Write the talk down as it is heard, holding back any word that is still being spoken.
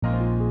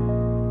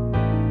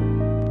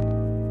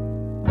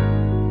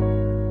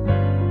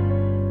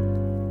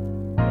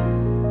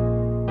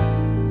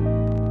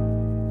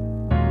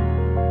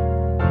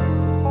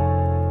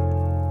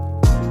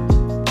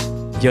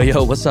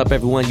Yo, what's up,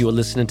 everyone? You are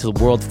listening to the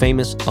world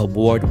famous,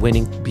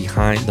 award-winning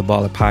Behind the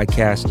Baller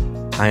podcast.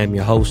 I am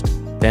your host,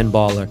 Ben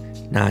Baller,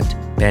 not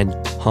Ben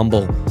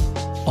Humble.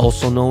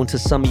 Also known to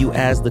some of you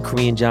as the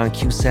Korean John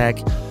Cusack,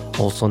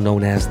 also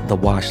known as the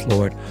Wash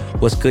Lord.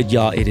 What's good,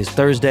 y'all? It is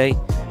Thursday,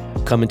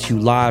 coming to you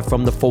live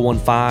from the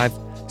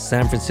 415,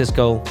 San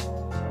Francisco.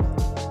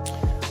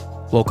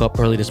 Woke up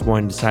early this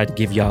morning, decided to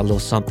give y'all a little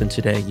something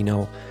today,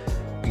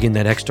 getting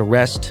that extra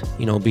rest,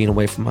 being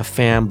away from my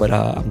fam, but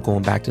I'm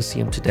going back to see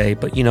him today.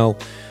 But,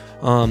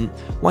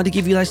 wanted to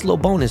give you a nice little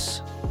bonus.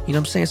 You know what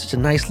I'm saying? Such a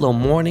nice little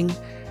morning.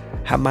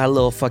 Have my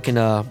little fucking,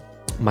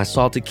 my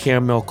salted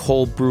caramel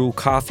cold brew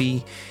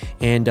coffee.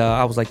 And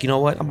I was like, you know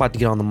what? I'm about to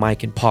get on the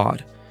mic and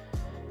pod.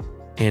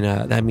 And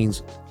that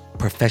means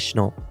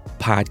professional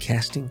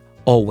podcasting.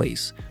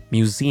 Always.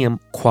 Museum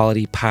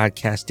quality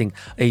podcasting,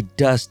 a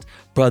Dust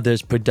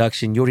Brothers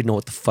production. You already know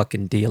what the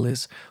fucking deal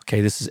is. Okay,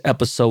 this is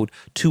episode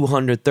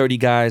 230,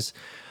 guys.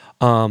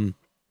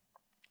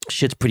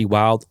 Shit's pretty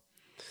wild.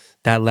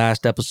 That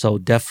last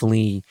episode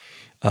definitely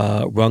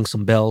rung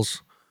some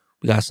bells.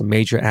 We got some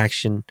major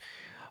action.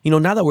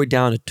 Now that we're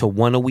down to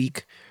one a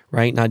week,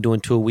 right? Not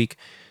doing two a week.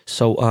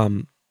 So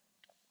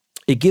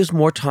it gives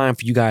more time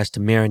for you guys to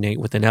marinate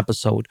with an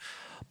episode,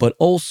 but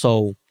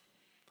also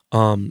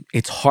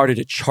it's harder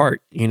to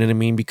chart, you know what I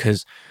mean?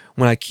 Because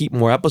when I keep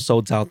more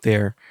episodes out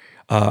there,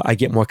 I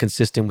get more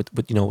consistent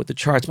with the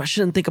charts. But I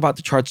shouldn't think about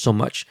the charts so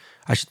much.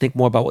 I should think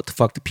more about what the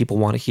fuck the people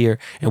want to hear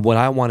and what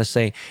I want to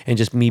say, and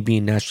just me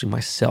being naturally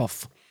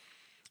myself.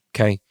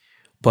 Okay?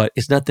 But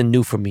it's nothing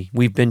new for me.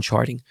 We've been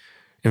charting.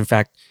 In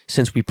fact,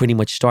 since we pretty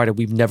much started,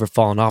 we've never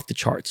fallen off the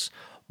charts.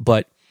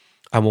 But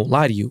I won't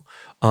lie to you,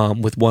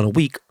 with one a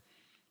week,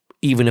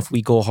 even if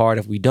we go hard,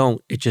 if we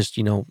don't, it just,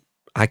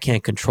 I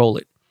can't control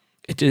it.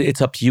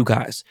 It's up to you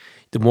guys.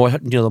 The more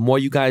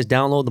you guys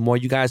download, the more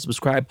you guys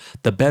subscribe,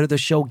 the better the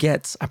show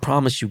gets. I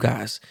promise you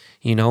guys,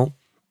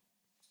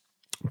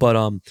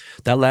 But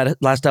that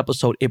last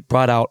episode, it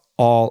brought out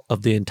all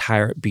of the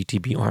entire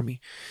BTB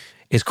army.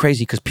 It's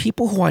crazy because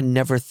people who I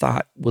never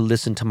thought would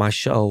listen to my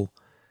show,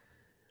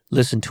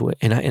 listen to it.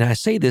 And I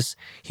say this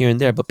here and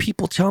there, but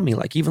people tell me,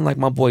 even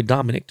my boy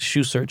Dominic, the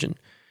shoe surgeon,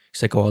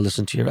 he's like, oh, I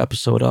listened to your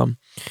episode.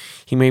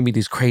 He made me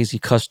these crazy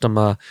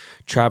custom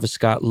Travis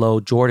Scott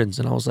low Jordans.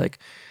 And I was like,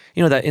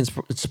 that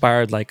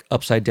inspired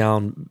upside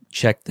down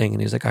check thing.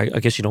 And he's like, I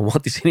guess you don't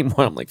want these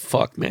anymore. I'm like,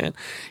 fuck, man.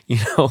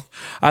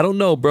 I don't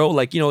know, bro.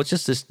 It's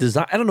just this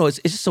design. I don't know.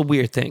 It's just a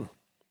weird thing.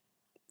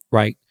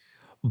 Right.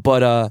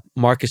 But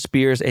Marcus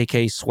Spears,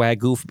 aka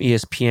Swagoo from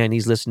ESPN,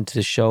 he's listened to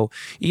the show.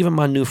 Even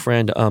my new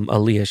friend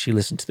Aaliyah, she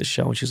listened to the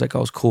show and she's like, "Oh,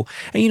 it's cool."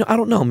 And I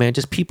don't know, man.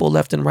 Just people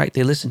left and right,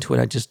 they listen to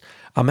it.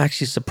 I'm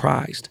actually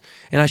surprised,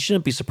 and I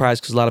shouldn't be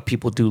surprised because a lot of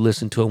people do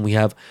listen to it. And we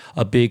have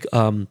a big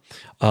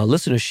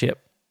listenership.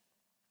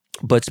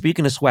 But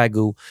speaking of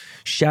Swagoo,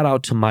 shout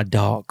out to my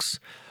dogs.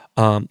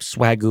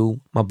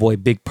 Swagoo, my boy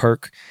Big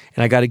Perk.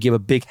 And I got to give a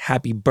big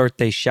happy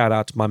birthday shout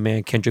out to my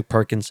man Kendrick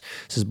Perkins.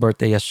 It's his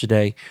birthday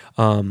yesterday.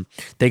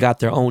 They got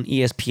their own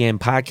ESPN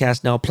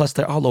podcast now. Plus,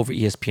 they're all over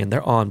ESPN.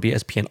 They're on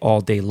ESPN all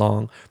day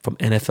long, from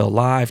NFL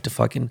Live to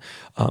fucking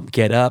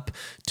Get Up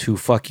to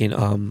fucking,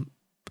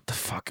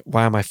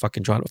 why am I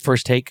fucking drawing?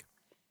 First Take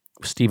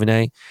with Stephen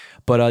A.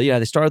 But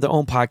they started their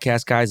own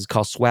podcast, guys. It's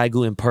called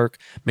Swagoo and Perk.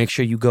 Make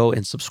sure you go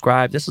and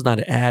subscribe. This is not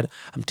an ad.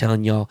 I'm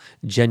telling y'all,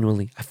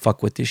 genuinely, I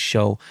fuck with this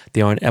show. They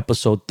are on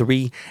episode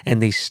 3,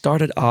 and they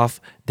started off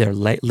their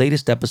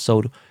latest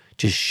episode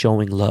just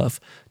showing love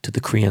to the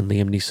Korean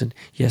Liam Neeson.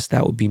 Yes,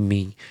 that would be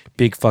me.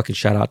 Big fucking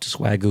shout out to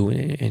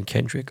Swagoo and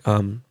Kendrick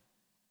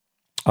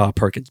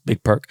Perkins,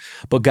 Big Perk.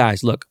 But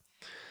guys, look,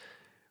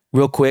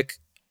 real quick,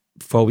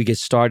 before we get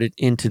started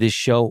into this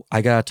show,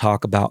 I gotta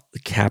talk about the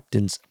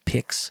captain's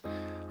picks.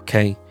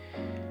 Okay,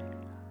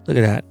 look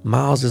at that.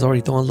 Miles is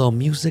already throwing a little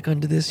music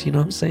under this. You know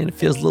what I'm saying? It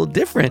feels a little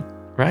different,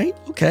 right?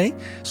 Okay,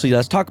 so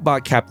let's talk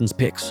about captain's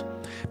picks,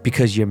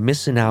 because you're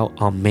missing out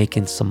on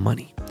making some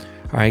money.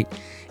 All right,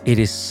 it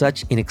is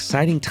such an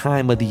exciting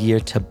time of the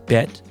year to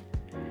bet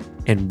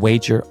and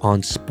wager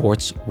on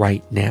sports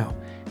right now.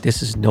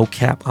 This is no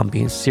cap. I'm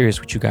being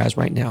serious with you guys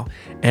right now.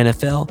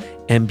 NFL,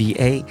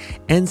 NBA,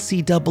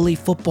 NCAA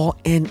football,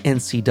 and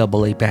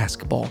NCAA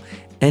basketball,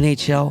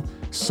 NHL,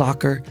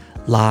 soccer,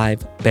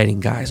 live betting,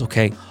 guys,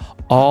 okay?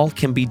 All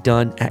can be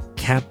done at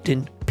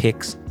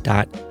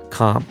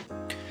CaptainPicks.com.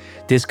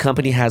 This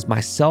company has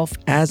myself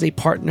as a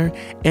partner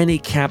and a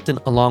captain,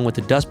 along with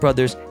the Dust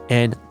Brothers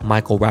and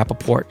Michael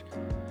Rappaport.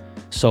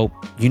 So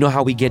you know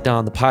how we get down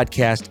on the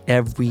podcast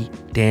every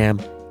damn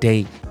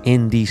day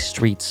in these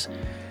streets.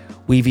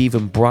 We've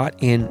even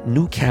brought in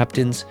new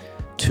captains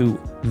to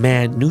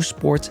man new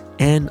sports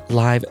and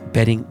live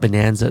betting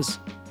bonanzas.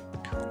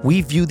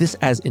 We view this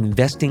as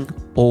investing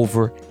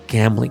over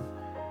gambling,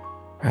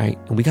 right?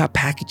 And we got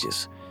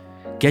packages.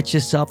 Get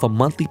yourself a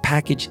monthly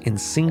package in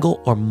single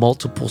or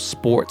multiple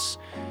sports.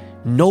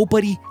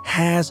 Nobody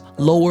has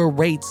lower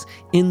rates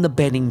in the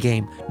betting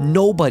game.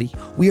 Nobody.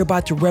 We are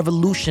about to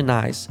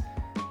revolutionize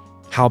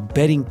how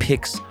betting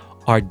picks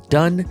are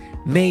done,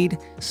 made,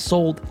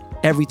 sold,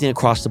 everything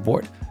across the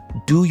board.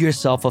 do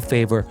yourself a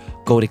favor.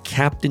 Go to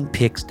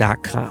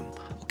CaptainPicks.com.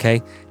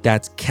 Okay?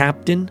 That's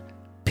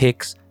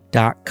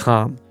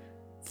CaptainPicks.com.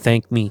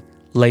 Thank me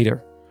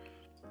later.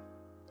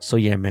 So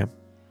yeah, man.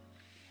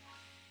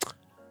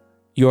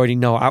 You already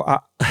know.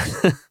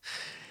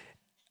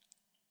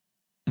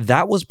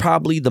 That was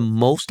probably the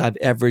most I've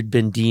ever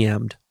been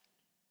DM'd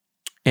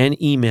and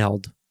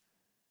emailed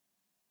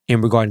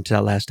in regarding to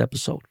that last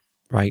episode,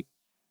 right?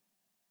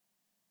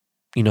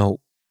 You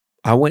know,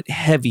 I went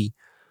heavy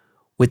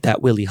with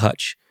that Willie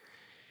Hutch.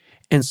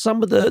 And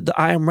some of the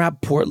I Am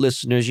Rapport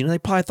listeners, they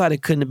probably thought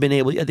it couldn't have been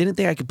able, they didn't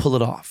think I could pull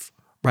it off,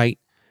 right?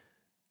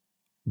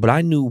 But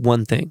I knew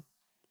one thing.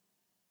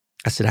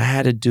 I said I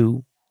had to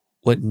do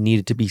what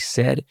needed to be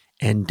said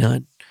and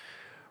done,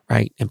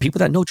 right? And people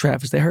that know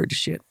Travis, they heard the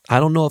shit. I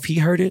don't know if he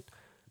heard it,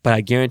 but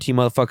I guarantee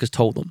motherfuckers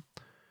told him.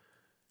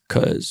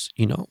 Because,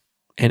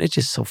 and it's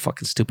just so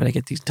fucking stupid. I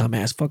get these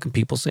dumbass fucking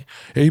people saying,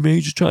 hey man,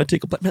 you just trying to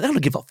take a black man. I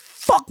don't give a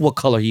fuck what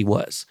color he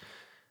was.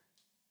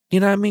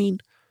 You know what I mean?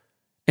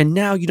 And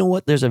now, you know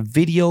what? There's a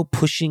video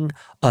pushing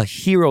a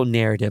hero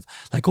narrative.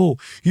 Like, oh,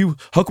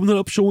 how come they're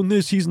not showing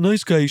this? He's a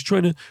nice guy. He's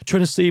trying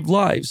to save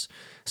lives.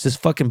 It's this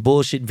fucking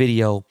bullshit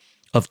video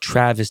of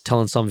Travis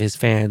telling some of his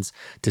fans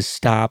to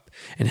stop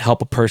and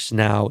help a person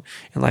out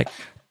and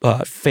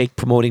fake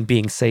promoting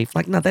being safe.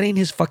 Like, no, that ain't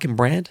his fucking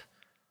brand.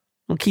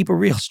 I'm gonna keep it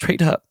real,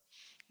 straight up.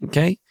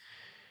 Okay?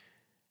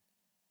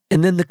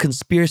 And then the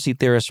conspiracy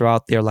theorists are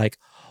out there like,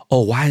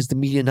 oh, why is the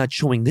media not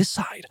showing this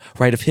side,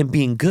 right, of him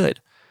being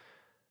good?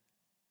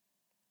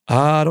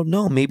 I don't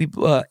know. Maybe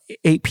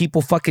 8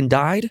 people fucking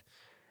died,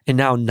 and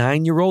now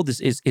 9-year-old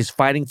is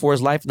fighting for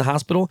his life in the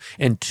hospital,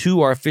 and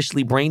 2 are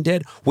officially brain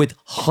dead, with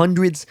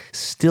hundreds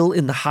still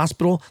in the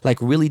hospital,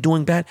 like really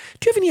doing bad.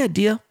 Do you have any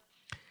idea?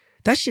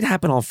 That shit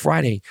happened on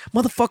Friday.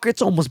 Motherfucker,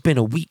 it's almost been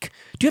a week.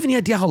 Do you have any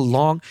idea how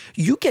long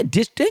you get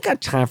dished? They ain't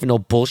got time for no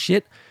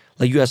bullshit.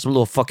 Like you have some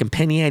little fucking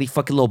penny-ante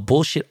fucking little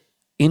bullshit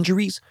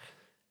injuries.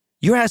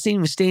 Your ass ain't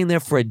even staying there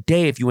for a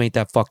day if you ain't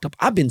that fucked up.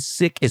 I've been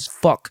sick as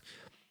fuck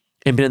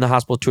and been in the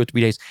hospital 2 or 3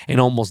 days and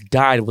almost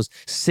died. Was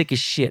sick as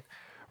shit,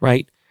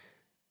 right?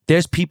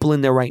 There's people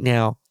in there right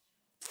now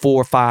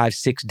 4, 5,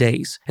 6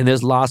 days, and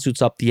there's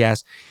lawsuits up the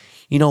ass.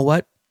 You know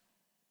what?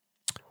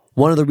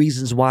 One of the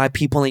reasons why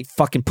people ain't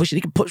fucking pushing,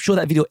 they can show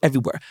that video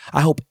everywhere.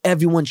 I hope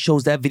everyone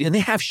shows that video, and they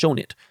have shown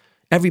it.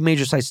 Every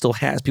major site still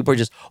has. People are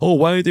just, oh,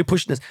 why aren't they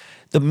pushing this?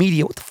 The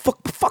media, what the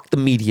fuck? Fuck the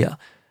media.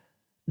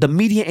 The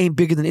media ain't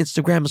bigger than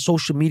Instagram and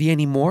social media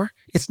anymore.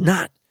 It's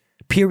not,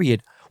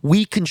 period.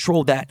 We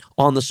control that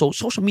on the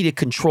social media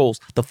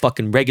controls the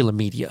fucking regular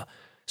media.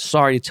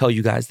 Sorry to tell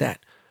you guys that,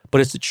 but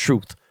it's the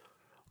truth,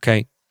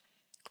 okay?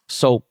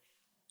 So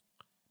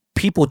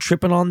people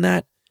tripping on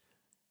that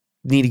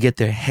need to get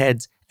their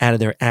heads out of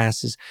their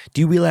asses.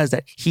 Do you realize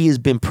that he has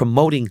been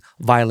promoting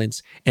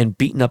violence and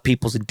beating up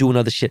people and doing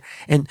other shit?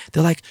 And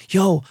they're like,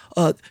 yo,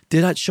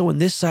 they're not showing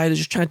this side. They're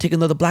just trying to take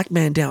another black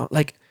man down.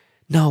 Like,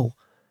 no.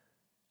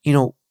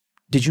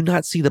 Did you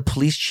not see the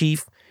police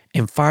chief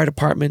and fire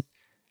department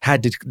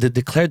had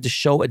declared the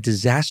show a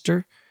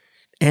disaster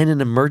and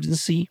an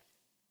emergency?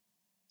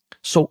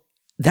 So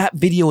that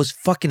video is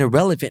fucking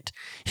irrelevant.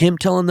 Him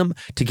telling them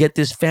to get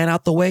this fan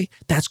out the way,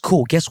 that's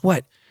cool. Guess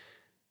what?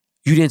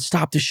 You didn't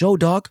stop the show,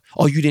 dog.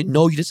 Oh, you didn't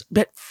know. You just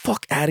get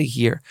fuck out of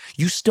here.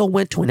 You still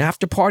went to an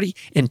after party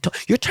and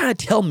you're trying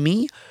to tell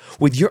me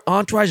with your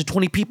entourage of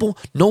 20 people,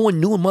 no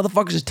one knew and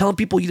motherfuckers is telling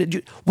people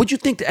what'd you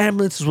think the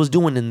ambulances was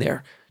doing in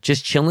there?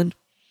 Just chilling?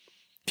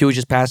 People were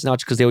just passing out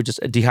because they were just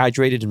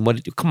dehydrated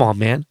and come on,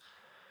 man.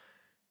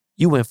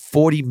 You went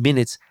 40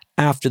 minutes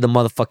after the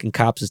motherfucking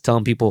cops is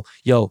telling people,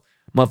 yo,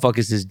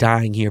 motherfuckers is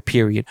dying here,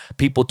 period.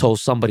 People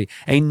told somebody,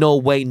 ain't no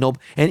way, no.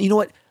 And you know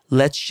what?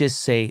 Let's just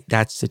say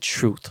that's the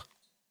truth.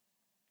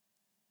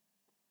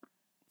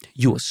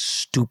 You a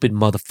stupid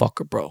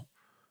motherfucker, bro.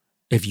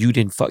 If you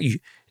didn't fuck,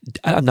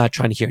 I'm not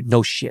trying to hear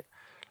no shit.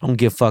 I don't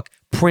give a fuck.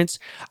 Prince,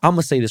 I'm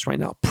going to say this right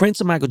now. Prince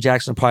and Michael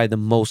Jackson are probably the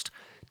most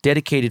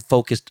dedicated,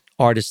 focused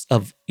artists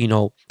of,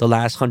 the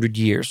last 100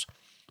 years,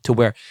 to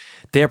where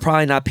they're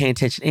probably not paying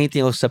attention to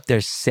anything else except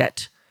their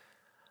set.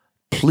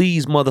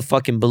 Please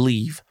motherfucking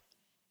believe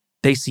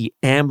they see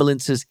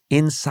ambulances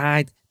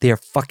inside their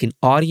fucking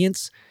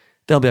audience.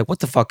 They'll be like, what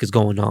the fuck is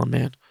going on,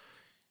 man?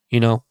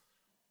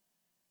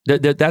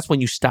 That's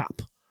when you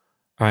stop,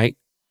 right?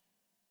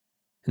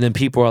 And then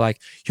people are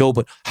like, yo,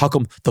 but how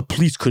come the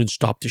police couldn't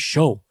stop the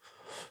show?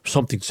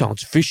 Something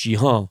sounds fishy,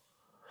 huh?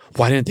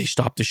 Why didn't they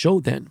stop the show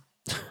then?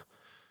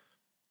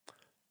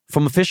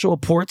 From official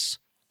reports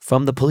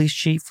from the police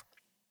chief,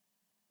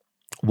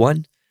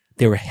 1,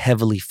 they were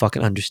heavily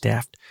fucking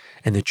understaffed,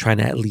 and they're trying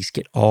to at least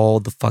get all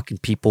the fucking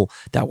people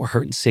that were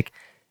hurt and sick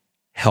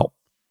help,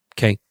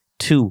 okay?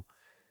 2,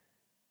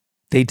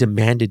 they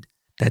demanded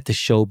that the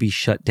show be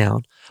shut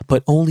down,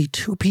 but only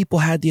 2 people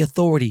had the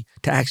authority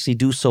to actually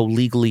do so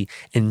legally,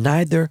 and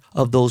neither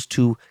of those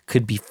 2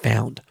 could be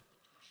found,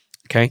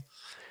 okay?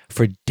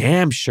 For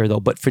damn sure,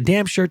 though, but for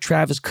damn sure,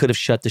 Travis could have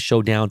shut the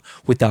show down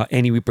without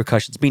any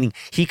repercussions, meaning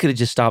he could have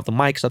just stopped the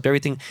mic, stopped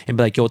everything, and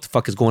be like, yo, what the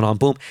fuck is going on?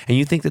 Boom. And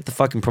you think that the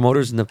fucking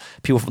promoters and the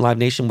people from Live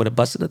Nation would have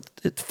busted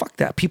it? Fuck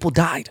that. People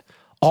died.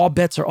 All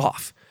bets are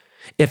off.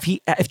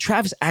 If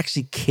Travis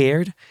actually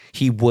cared,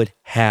 he would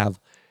have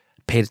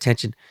paid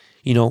attention,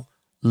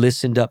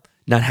 listened up,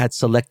 not had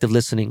selective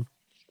listening.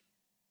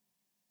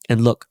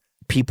 And look,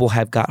 people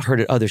have got hurt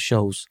at other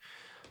shows.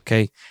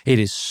 Okay, it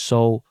is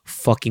so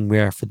fucking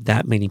rare for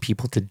that many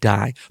people to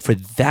die, for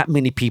that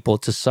many people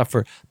to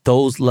suffer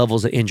those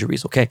levels of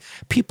injuries. Okay,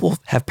 people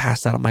have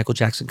passed out at Michael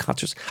Jackson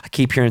concerts. I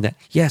keep hearing that.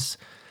 Yes,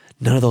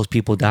 none of those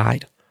people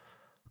died.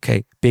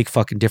 Okay, big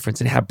fucking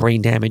difference. And have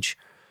brain damage,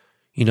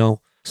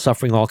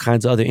 suffering all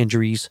kinds of other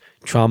injuries,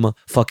 trauma,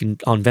 fucking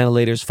on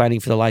ventilators,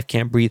 fighting for their life,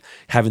 can't breathe,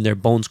 having their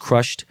bones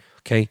crushed.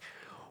 Okay,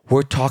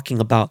 we're talking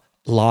about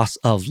loss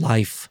of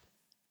life.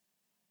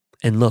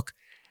 And look,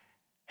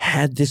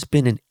 had this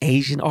been an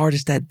Asian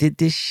artist that did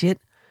this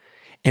shit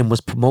and was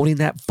promoting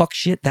that fuck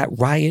shit, that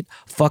riot,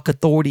 fuck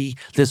authority,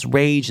 this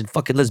rage, and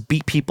fucking let's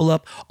beat people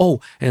up.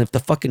 Oh, and if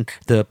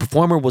the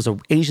performer was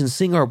an Asian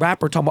singer or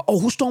rapper talking about,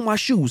 oh, who stole my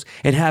shoes?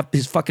 And have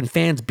his fucking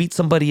fans beat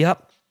somebody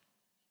up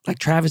like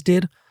Travis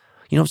did.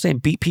 You know what I'm saying?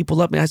 Beat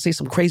people up. And I say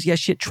some crazy ass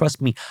shit. Trust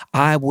me,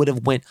 I would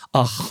have went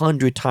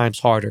 100 times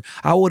harder.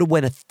 I would have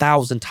went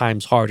 1,000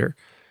 times harder.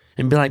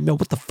 And be like, man,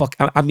 what the fuck?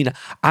 I mean,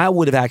 I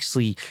would have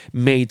actually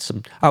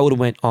I would have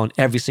went on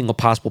every single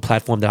possible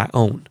platform that I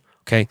own,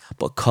 okay?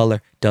 But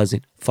color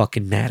doesn't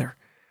fucking matter.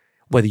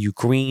 Whether you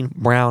green,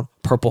 brown,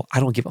 purple, I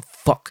don't give a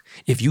fuck.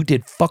 If you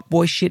did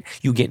fuckboy shit,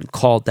 you getting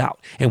called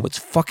out. And what's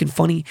fucking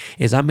funny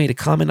is I made a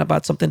comment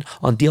about something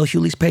on D.L.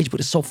 Hewley's page,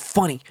 but it's so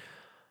funny.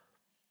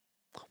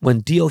 When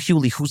D.L.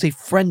 Hewley, who's a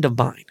friend of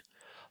mine,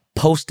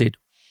 posted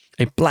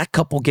a black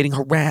couple getting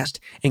harassed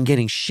and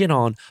getting shit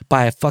on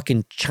by a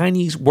fucking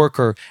Chinese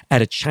worker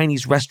at a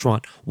Chinese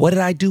restaurant. What did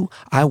I do?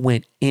 I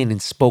went in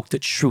and spoke the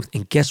truth.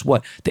 And guess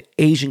what? The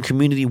Asian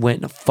community went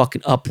in a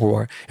fucking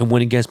uproar and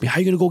went against me. How are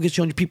you going to go against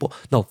your own people?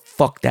 No,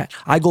 fuck that.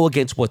 I go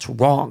against what's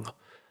wrong.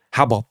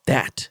 How about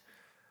that?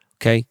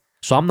 Okay?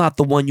 So I'm not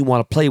the one you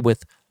want to play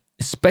with,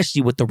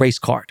 especially with the race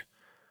card.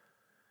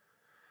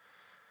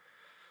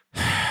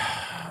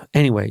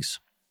 Anyways,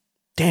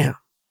 damn.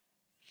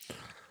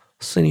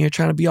 Sitting here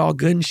trying to be all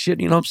good and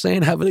shit, you know what I'm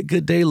saying? Having a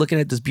good day, looking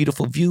at this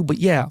beautiful view. But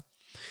yeah,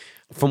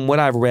 from what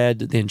I've read,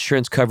 the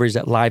insurance coverage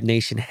that Live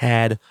Nation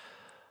had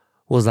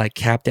was like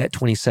capped at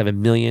 $27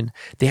 million.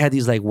 They had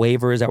these like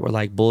waivers that were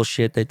like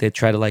bullshit that they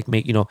try to like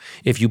make,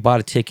 if you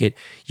bought a ticket,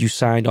 you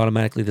signed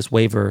automatically this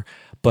waiver.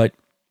 But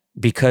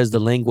because the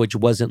language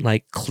wasn't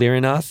like clear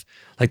enough,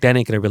 like that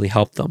ain't gonna really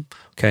help them.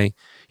 Okay.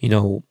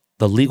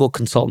 The legal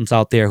consultants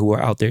out there who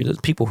are out there, the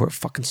people who are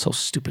fucking so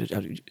stupid.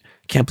 I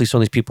can't believe some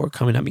of these people are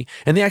coming at me.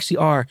 And they actually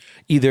are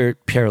either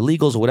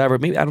paralegals or whatever.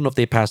 Maybe, I don't know if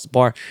they passed the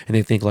bar and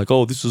they think like,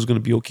 oh, this is going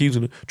to be okay.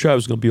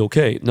 Travis is going to be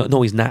okay.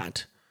 No, he's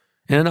not.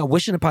 And I'm not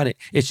wishing upon it.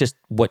 It's just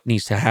what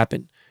needs to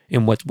happen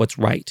and what's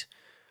right.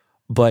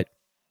 But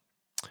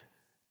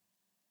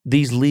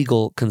these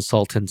legal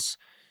consultants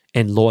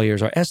and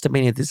lawyers are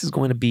estimating that this is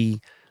going to be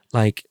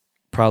like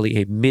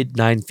probably a mid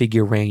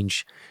 9-figure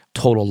range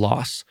total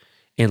loss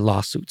in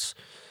lawsuits.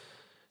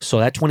 So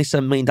that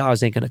 $27 million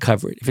ain't going to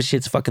cover it. If it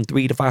shit's fucking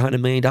 $300 to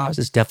 $500 million,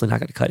 it's definitely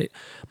not going to cut it.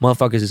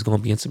 Motherfuckers is going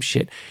to be in some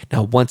shit.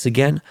 Now, once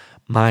again,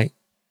 my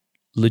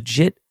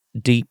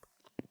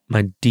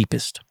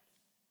deepest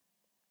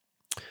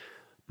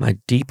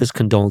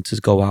condolences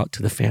go out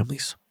to the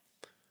families.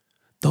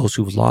 Those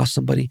who've lost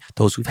somebody,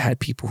 those who've had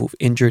people who've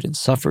injured and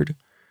suffered,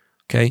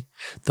 okay?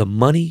 The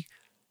money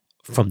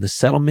from the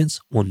settlements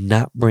will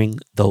not bring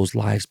those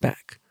lives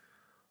back.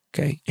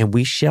 Okay. And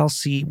we shall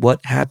see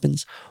what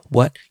happens,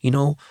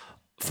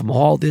 from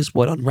all this,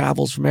 what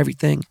unravels from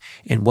everything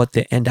and what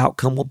the end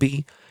outcome will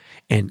be.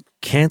 And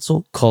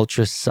cancel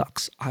culture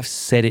sucks. I've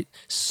said it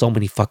so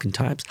many fucking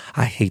times.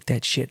 I hate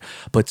that shit.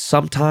 But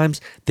sometimes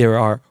there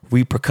are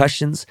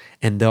repercussions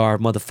and there are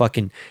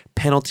motherfucking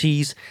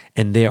penalties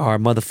and there are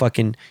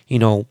motherfucking,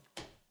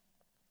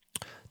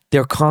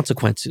 there are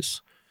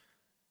consequences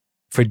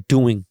for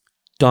doing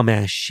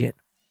dumbass shit.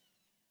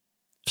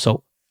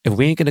 So, if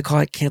we ain't going to call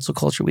it cancel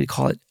culture, we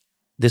call it,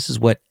 this is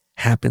what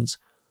happens.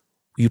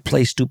 You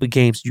play stupid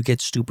games, you get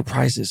stupid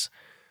prizes,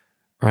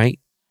 right?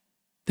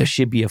 There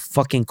should be a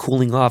fucking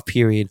cooling off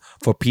period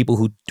for people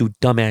who do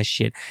dumbass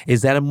shit.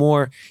 Is that a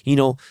more,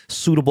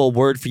 suitable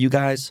word for you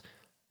guys?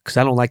 Because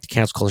I don't like the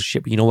cancel culture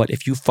shit. But you know what?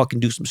 If you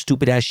fucking do some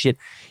stupid ass shit,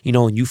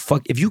 and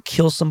if you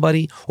kill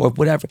somebody or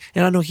whatever,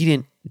 and I know he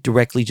didn't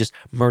directly just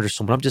murder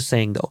someone. I'm just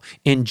saying though,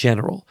 in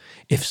general,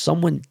 if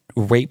someone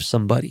rapes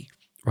somebody,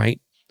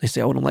 right? They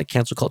say, oh, I don't like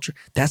cancel culture.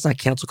 That's not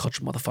cancel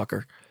culture,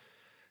 motherfucker.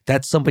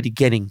 That's somebody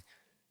getting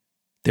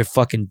their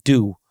fucking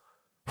due,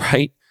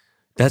 right?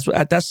 That's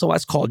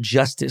what's called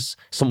justice.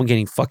 Someone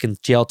getting fucking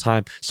jail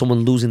time,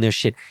 someone losing their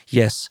shit.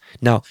 Yes.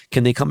 Now,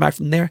 can they come back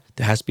from there?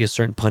 There has to be a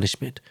certain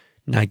punishment.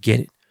 And I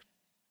get it.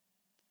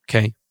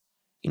 Okay?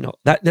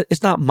 That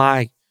it's not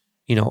my,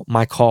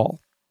 my call.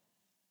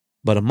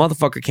 But a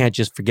motherfucker can't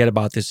just forget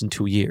about this in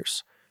 2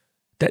 years.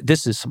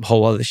 this is some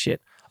whole other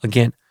shit.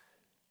 Again,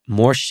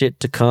 more shit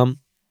to come,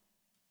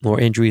 more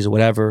injuries or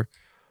whatever.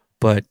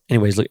 But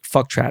anyways, look,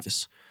 fuck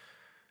Travis.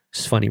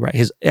 It's funny, right?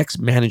 His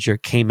ex-manager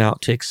came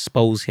out to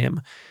expose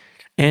him.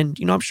 And,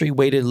 I'm sure he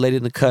waited later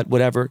in the cut,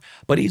 whatever.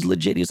 But he's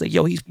legit. He's like,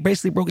 yo, he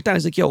basically broke it down.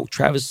 He's like, yo,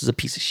 Travis is a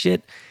piece of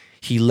shit.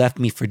 He left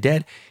me for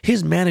dead.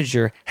 His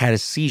manager had a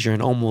seizure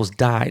and almost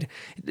died.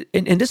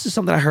 And this is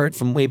something I heard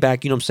from way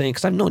back, you know what I'm saying?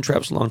 Because I've known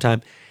Travis a long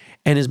time.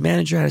 And his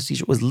manager had a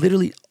seizure, was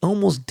literally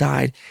almost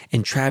died.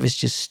 And Travis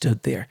just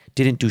stood there,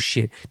 didn't do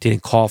shit,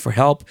 didn't call for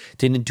help,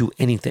 didn't do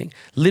anything.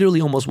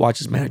 Literally almost watched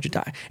his manager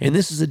die. And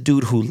this is a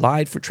dude who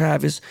lied for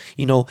Travis,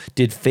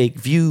 did fake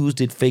views,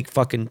 did fake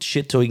fucking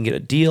shit so he can get a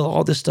deal,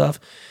 all this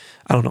stuff.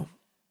 I don't know.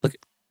 Look,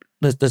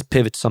 let's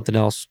pivot to something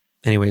else.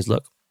 Anyways,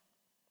 look.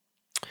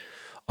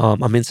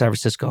 I'm in San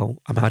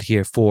Francisco. I'm out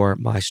here for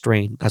my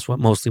strain. That's what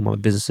mostly my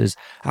business is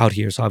out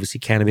here. So obviously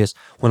cannabis.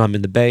 When I'm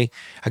in the Bay,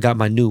 I got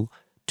my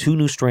two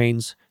new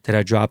strains that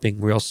are dropping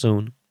real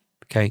soon.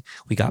 Okay.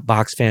 We got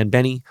Box Fan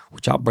Benny,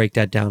 which I'll break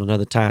that down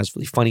another time. It's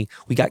really funny.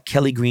 We got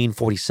Kelly Green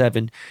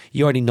 47.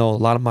 You already know a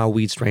lot of my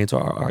weed strains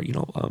are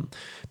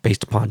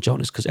based upon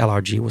Jonas, because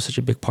LRG was such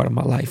a big part of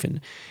my life. And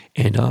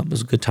it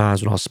was good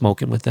times when I was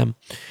smoking with them.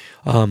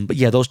 But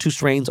yeah, those two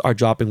strains are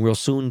dropping real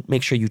soon.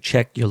 Make sure you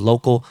check your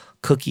local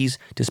Cookies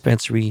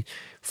dispensary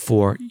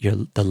for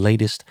the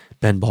latest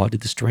Ben Ball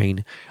did the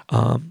strain.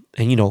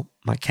 And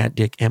my Cat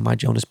Dick and my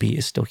Jonas B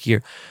is still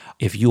here.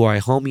 If you are a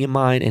homie of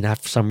mine and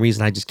for some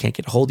reason I just can't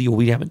get a hold of you, or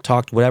we haven't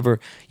talked, whatever,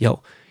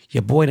 yo,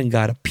 your boy done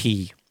got a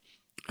pee.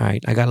 All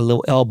right, I got a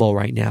little elbow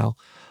right now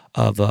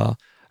of I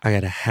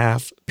got a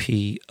half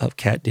P of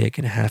Cat Dick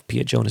and a half P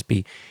of Jonas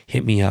B.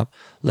 Hit me up.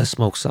 Let's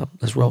smoke some.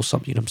 Let's roll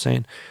some. You know what I'm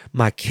saying?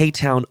 My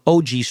K-Town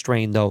OG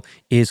strain, though,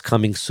 is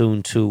coming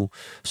soon, too.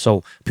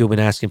 So people have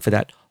been asking for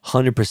that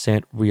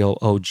 100% real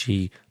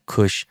OG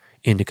Kush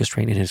indica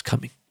strain, and it's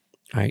coming.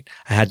 All right.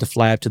 I had to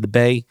fly up to the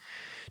Bay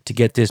to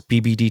get this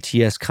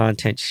BBDTS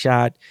content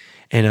shot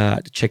and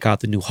to check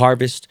out the new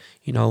harvest,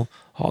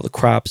 all the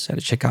crops. I had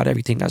to check out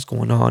everything that's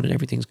going on, and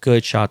everything's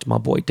good. Shout out to my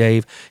boy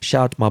Dave.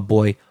 Shout out to my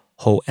boy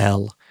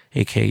Hoel,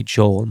 a.k.a.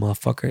 Joel,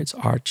 motherfucker. It's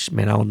Arch.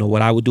 Man, I don't know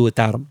what I would do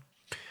without him.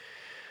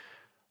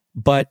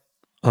 But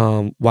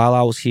while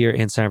I was here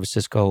in San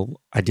Francisco,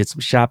 I did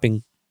some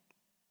shopping.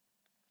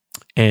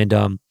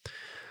 And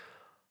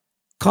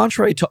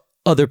contrary to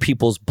other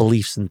people's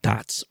beliefs and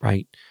thoughts,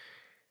 right?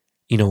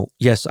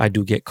 Yes, I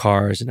do get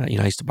cars, and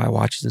I used to buy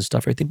watches and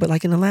stuff, everything. But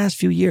like in the last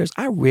few years,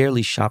 I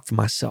rarely shop for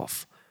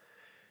myself.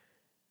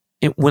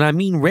 And when I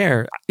mean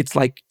rare, it's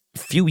like a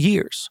few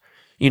years,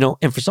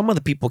 And for some other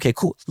people, okay,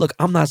 cool. Look,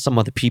 I'm not some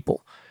other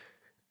people.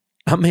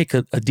 I make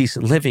a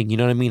decent living, you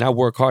know what I mean? I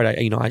work hard,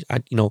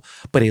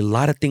 but a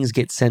lot of things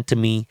get sent to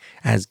me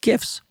as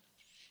gifts.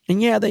 And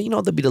yeah,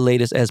 there'll be the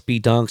latest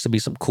SB dunks. There'll be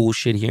some cool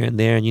shit here and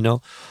there.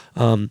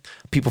 And,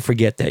 people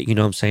forget that, what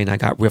I'm saying? I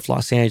got Riff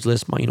Los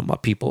Angeles, my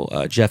people,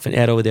 Jeff and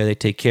Ed over there, they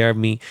take care of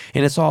me,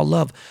 and it's all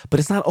love. But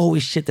it's not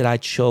always shit that I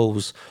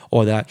chose,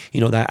 or that,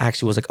 that I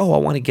actually was like, oh, I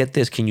want to get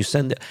this. Can you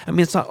send it? I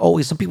mean, it's not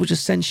always. Some people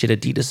just send shit.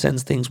 Adidas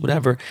sends things,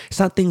 whatever. It's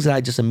not things that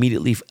I just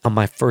immediately, on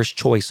my first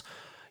choice,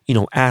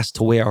 asked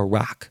to wear or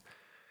rock,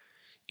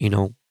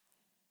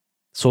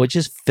 So it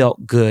just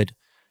felt good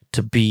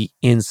to be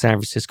in San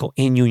Francisco,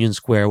 in Union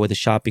Square, where the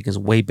shopping is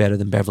way better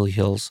than Beverly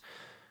Hills.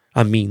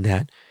 I mean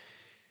that.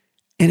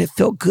 And it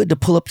felt good to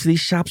pull up to these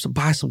shops and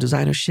buy some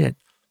designer shit.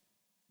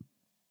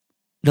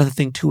 Another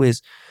thing, too,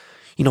 is,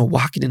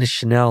 walking into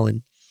Chanel,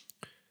 and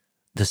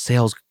the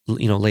sales,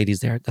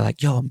 ladies there, they're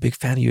like, yo, I'm a big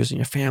fan of yours and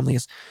your family.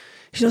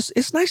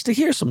 It's nice to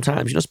hear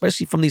sometimes,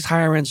 especially from these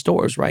higher end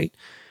stores, right?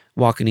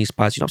 Walking these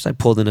spots, I'm saying,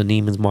 pulled into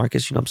Neiman's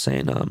Marcus, I'm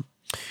saying,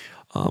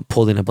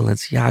 pulled into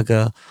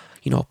Balenciaga,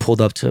 pulled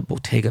up to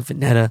Bottega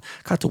Veneta,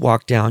 got to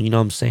walk down,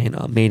 I'm saying,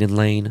 Maiden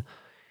Lane,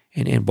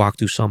 and walk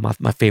through some of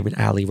my favorite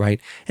alley, right?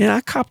 And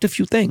I copped a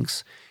few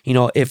things.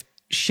 If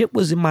shit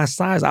was in my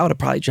size, I would have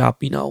probably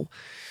dropped,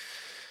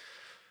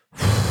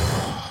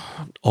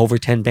 over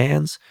 10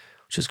 bands,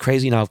 which is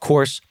crazy. Now, of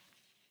course,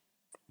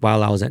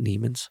 while I was at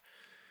Neiman's,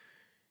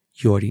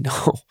 you already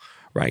know,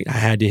 right? I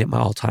had to hit my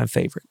all-time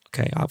favorite,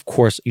 okay? Of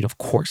course,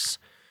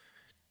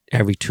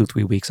 every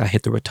 2-3 weeks I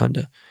hit the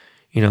Rotunda,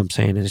 you know what I'm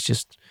saying? And it's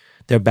just,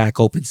 they're back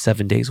open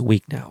 7 days a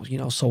week now,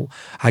 so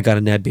I got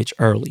in that bitch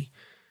early.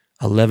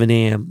 11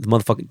 a.m., the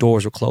motherfucking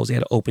doors were closed. They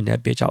had to open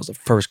that bitch. I was the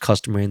first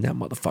customer in that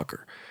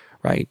motherfucker,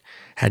 right?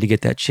 Had to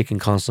get that chicken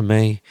consomme,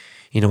 and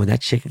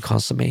that chicken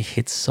consomme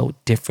hits so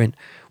different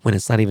when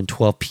it's not even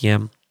 12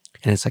 p.m.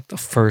 and it's like the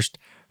first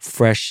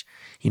fresh,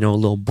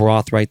 little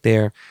broth right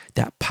there,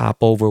 that pop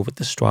over with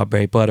the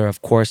strawberry butter.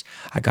 Of course,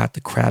 I got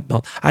the crab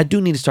melt. I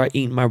do need to start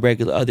eating my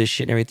regular other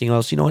shit and everything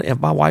else. If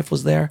my wife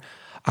was there,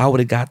 I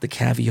would have got the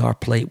caviar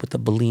plate with the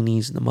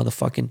Bellinis and the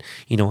motherfucking,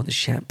 and the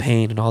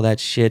champagne and all that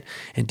shit,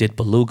 and did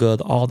beluga,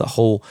 all the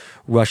whole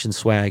Russian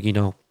swag,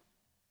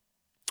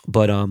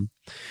 But,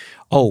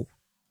 oh,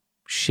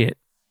 shit.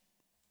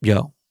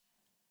 Yo,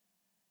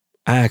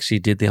 I actually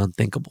did the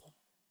unthinkable.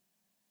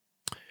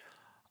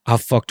 I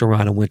fucked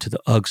around and went to the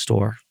UGG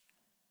store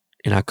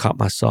and I caught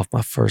myself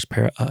my first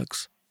pair of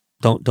Uggs.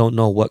 Don't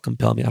know what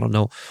compelled me. I don't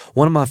know.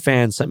 One of my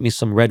fans sent me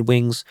some Red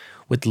Wings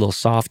with a little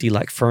softy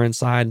like fur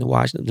inside and the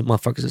wash. The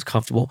motherfuckers is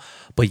comfortable.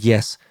 But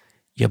yes,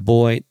 your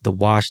boy, the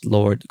washed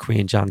Lord,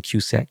 Korean John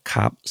Cusack,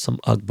 cop some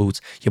Ugg boots.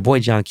 Your boy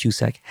John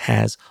Cusack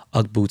has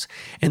Ugg boots.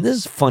 And this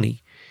is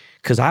funny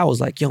because I was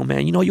like, yo,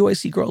 man, you always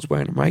see girls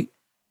wearing them, right?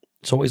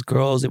 It's always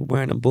girls that were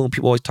wearing them. Boom.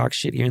 People always talk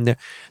shit here and there.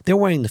 They're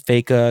wearing the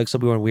fake Uggs.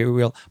 Some people wearing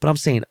real. But I'm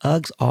saying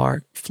Uggs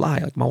are fly.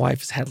 Like my wife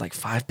has had like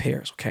 5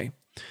 pairs, okay?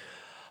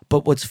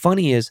 But what's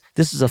funny is,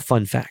 this is a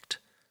fun fact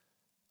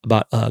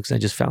about Uggs I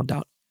just found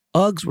out.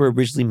 Uggs were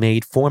originally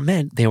made for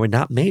men. They were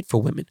not made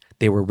for women.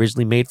 They were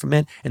originally made for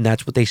men, and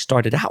that's what they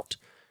started out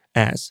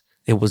as.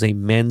 It was a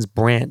men's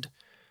brand,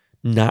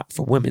 not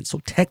for women. So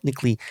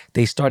technically,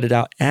 they started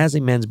out as a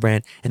men's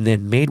brand and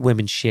then made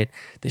women shit.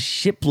 The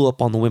shit blew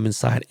up on the women's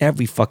side.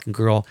 Every fucking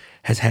girl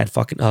has had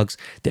fucking Uggs.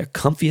 They're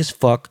comfy as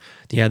fuck.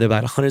 Yeah, they're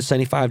about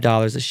 $175.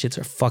 The shits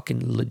are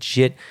fucking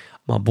legit.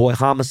 My boy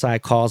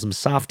Homicide calls them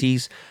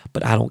softies,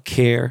 but I don't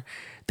care.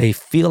 They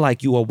feel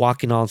like you are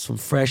walking on some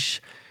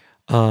fresh,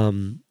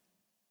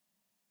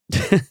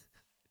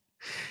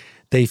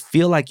 they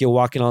feel like you're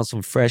walking on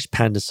some fresh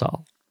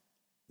Pandesal.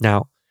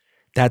 Now,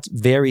 that's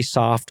very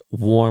soft,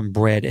 warm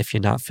bread if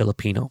you're not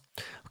Filipino,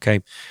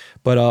 okay?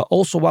 But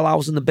also while I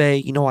was in the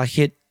Bay, I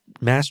hit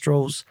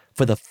Mastro's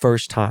for the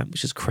first time,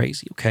 which is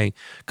crazy, okay?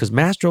 Because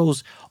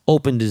Mastro's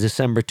opened in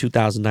December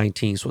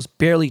 2019, so it's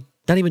barely,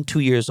 not even 2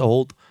 years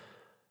old,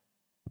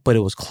 but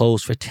it was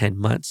closed for 10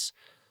 months.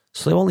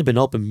 So they've only been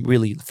open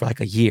really for like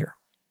a year.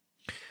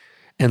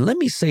 And let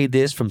me say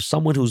this from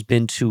someone who's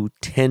been to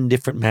 10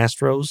 different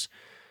Mastros,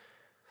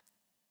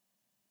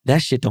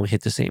 that shit don't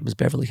hit the same as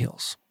Beverly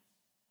Hills.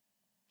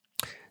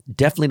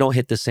 Definitely don't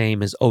hit the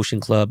same as Ocean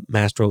Club,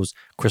 Mastro's,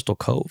 Crystal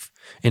Cove.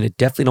 And it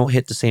definitely don't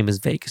hit the same as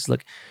Vegas.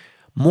 Look,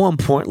 more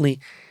importantly,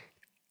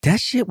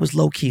 that shit was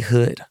low-key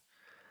hood.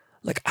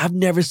 Like, I've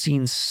never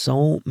seen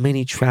so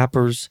many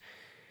trappers,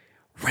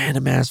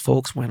 random ass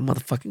folks wearing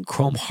motherfucking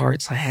chrome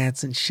hearts,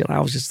 hats and shit. I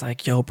was just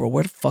like, yo, bro,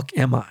 where the fuck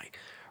am I?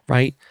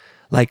 Right?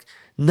 Like,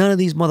 none of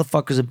these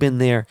motherfuckers have been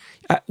there.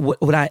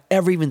 Would I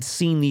ever even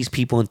seen these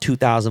people in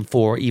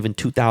 2004 or even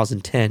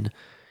 2010? You know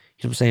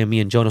what I'm saying? Me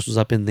and Jonas was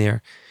up in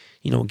there,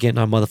 getting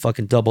our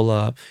motherfucking double,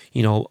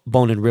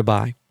 bone and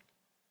ribeye.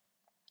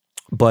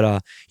 But, I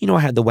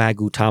had the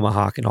Wagyu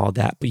tomahawk and all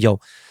that. But, yo,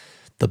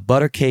 the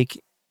butter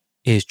cake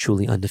is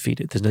truly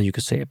undefeated. There's nothing you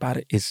can say about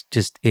it.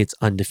 It's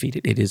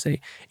undefeated. It is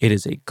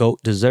a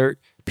GOAT dessert,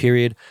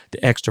 period.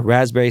 The extra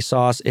raspberry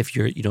sauce, if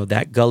you're,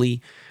 that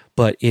gully,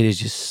 but it is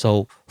just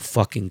so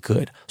fucking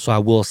good. So I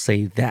will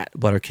say that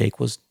butter cake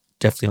was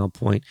definitely on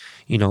point,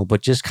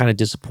 but just kind of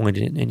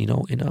disappointed in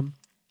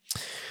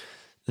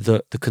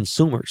the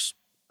consumers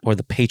or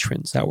the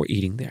patrons that were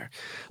eating there.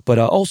 But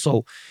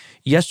also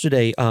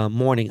yesterday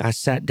morning, I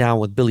sat down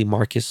with Billy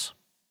Marcus,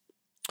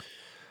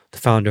 the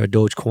founder of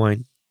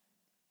Dogecoin,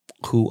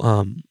 who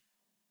our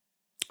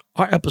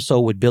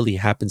episode with Billy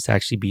happens to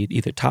actually be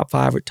either top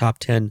 5 or top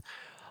 10.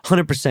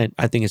 100%,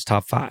 I think it's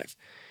top 5.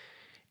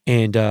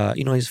 And,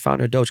 he's the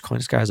founder of Dogecoin.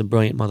 This guy's a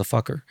brilliant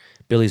motherfucker.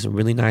 Billy's a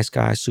really nice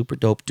guy, super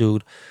dope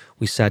dude.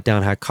 We sat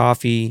down, had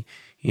coffee,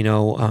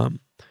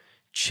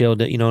 chilled,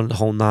 the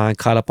whole nine,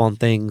 caught up on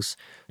things,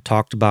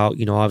 talked about,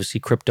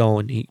 obviously crypto,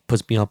 and he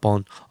puts me up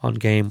on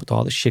game with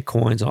all the shit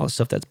coins and all the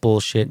stuff that's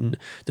bullshit and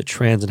the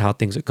trends and how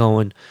things are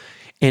going.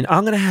 And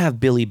I'm going to have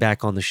Billy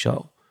back on the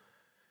show.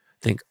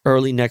 I think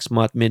early next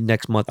month, mid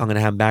next month, I'm going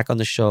to have him back on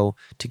the show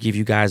to give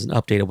you guys an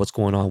update of what's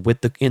going on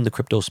in the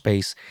crypto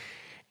space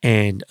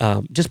and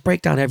just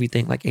break down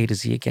everything like A to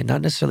Z again.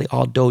 Not necessarily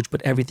all Doge,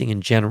 but everything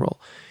in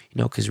general,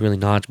 because he's really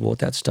knowledgeable with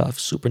that stuff.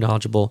 Super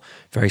knowledgeable,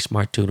 very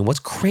smart dude. And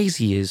what's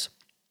crazy is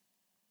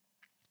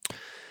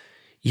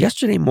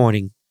yesterday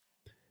morning,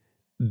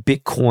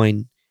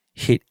 Bitcoin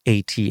hit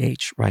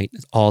ATH, right?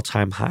 It's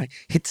all-time high.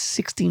 Hit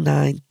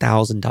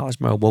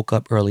 $69,000. I woke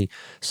up early,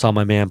 saw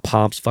my man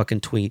Pomp's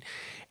fucking tweet.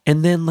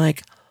 And then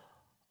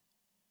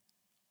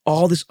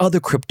all this other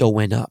crypto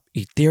went up.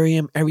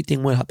 Ethereum,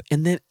 everything went up.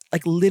 And then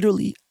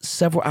literally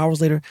several hours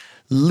later,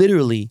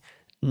 literally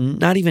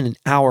not even an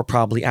hour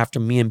probably after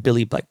me and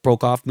Billy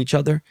broke off from each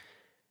other,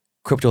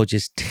 crypto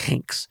just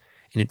tanks.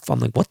 And I'm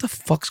like, what the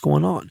fuck's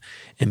going on?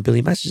 And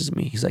Billy messages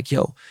me. He's like,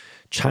 yo,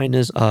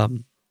 China's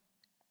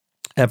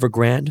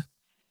Evergrande,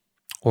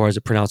 or is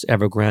it pronounced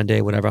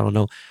Evergrande, whatever, I don't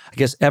know. I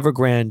guess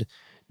Evergrande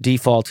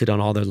defaulted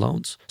on all their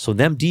loans. So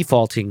them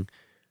defaulting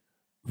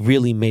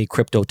really made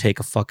crypto take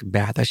a fucking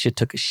bath. That shit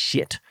took a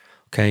shit,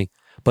 okay?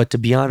 But to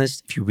be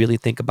honest, if you really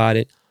think about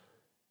it,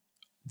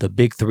 the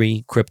big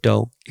 3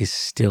 crypto is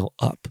still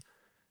up.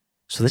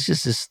 So this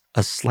is just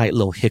a slight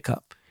little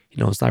hiccup.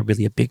 It's not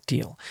really a big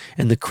deal.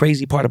 And the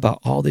crazy part about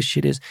all this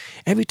shit is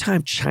every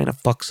time China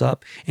fucks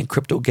up and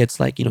crypto gets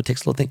takes a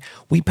little thing,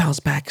 we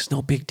bounce back. It's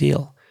no big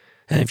deal.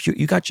 And if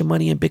you got your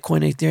money in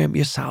Bitcoin and Ethereum,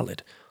 you're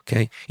solid,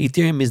 okay?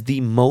 Ethereum is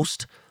the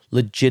most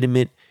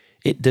legitimate.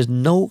 There's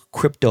no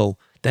crypto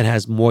that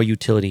has more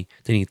utility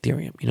than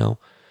Ethereum,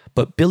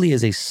 But Billy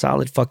is a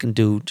solid fucking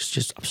dude.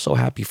 Just I'm so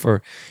happy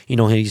for,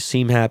 he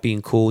seemed happy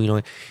and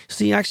cool.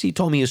 So he actually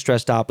told me he was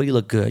stressed out, but he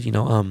looked good.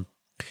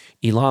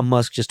 Elon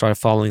Musk just started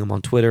following him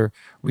on Twitter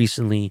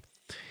recently.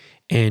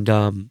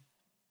 And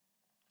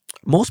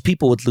most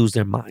people would lose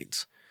their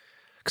minds.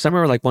 Because I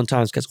remember like one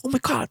time, this guy's, oh my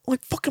God,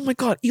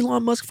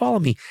 Elon Musk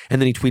followed me. And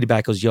then he tweeted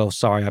back, goes, yo,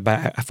 sorry,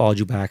 I followed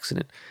you by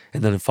accident.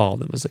 And then it followed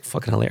him. It was like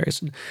fucking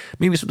hilarious. And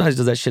maybe sometimes he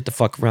does that shit to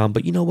fuck around.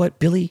 But you know what,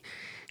 Billy,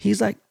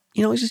 he's like,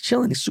 he's just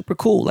chilling. He's super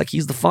cool. Like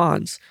he's the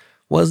Fonz.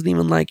 Wasn't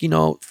even like,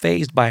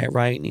 phased by it,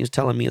 right? And he was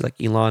telling me like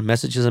Elon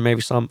messages him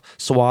every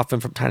so often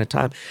from time to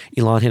time.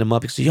 Elon hit him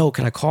up. He said, yo,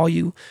 can I call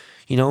you?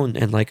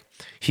 And like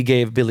he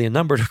gave Billy a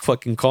number to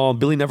fucking call. And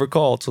Billy never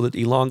called. So that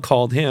Elon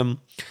called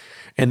him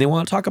and they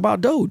want to talk about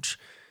Doge.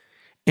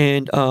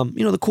 And,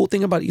 the cool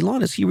thing about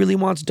Elon is he really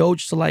wants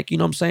Doge to like,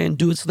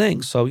 do its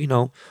thing.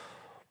 So,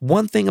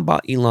 one thing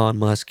about Elon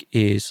Musk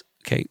is,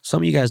 okay,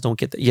 some of you guys don't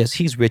get that. Yes,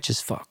 he's rich as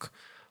fuck.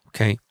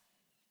 Okay.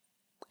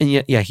 And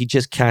yet, yeah, he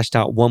just cashed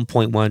out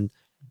 $1.1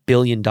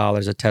 billion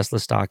of Tesla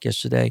stock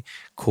yesterday.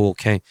 Cool.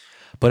 Okay.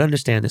 But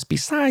understand this,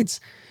 besides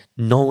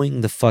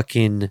knowing the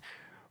fucking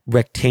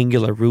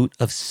rectangular root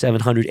of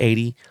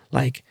 780,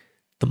 like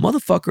the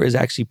motherfucker is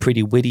actually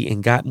pretty witty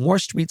and got more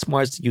street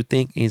smarts than you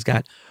think. And he's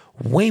got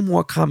way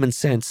more common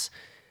sense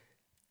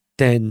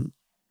than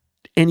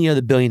any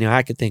other billionaire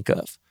I could think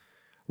of,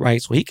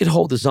 right? So he could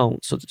hold his own.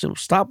 So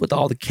stop with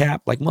all the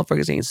cap, like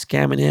motherfuckers ain't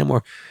scamming him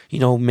or,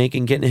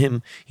 getting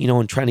him,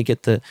 and trying to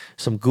get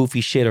some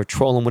goofy shit or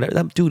troll him, whatever.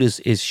 That dude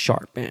is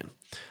sharp, man.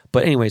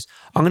 But anyways,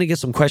 I'm going to get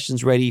some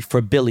questions ready for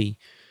Billy.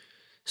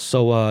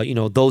 So,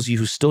 those of you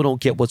who still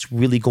don't get what's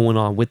really going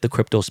on with the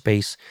crypto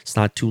space, it's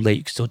not too late.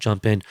 You can still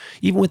jump in.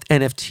 Even with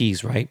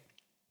NFTs, right?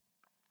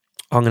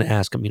 I'm going to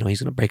ask him, he's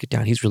going to break it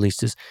down. He's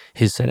released his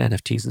set of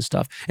NFTs and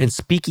stuff. And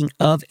speaking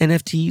of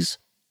NFTs,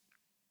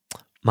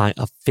 my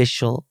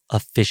official,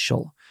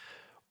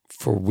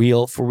 for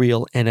real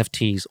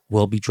NFTs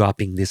will be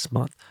dropping this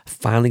month.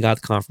 Finally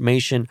got the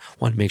confirmation.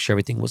 Want to make sure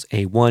everything was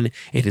A1.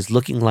 It is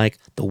looking like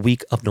the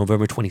week of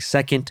November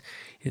 22nd.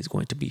 It is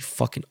going to be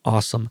fucking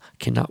awesome.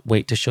 Cannot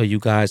wait to show you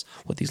guys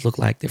what these look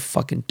like. They're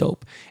fucking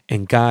dope.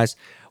 And guys,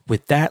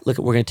 with that, we're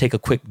going to take a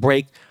quick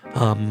break.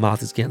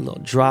 Mouth is getting a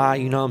little dry,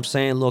 you know what I'm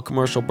saying? A little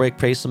commercial break,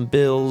 pay some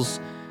bills.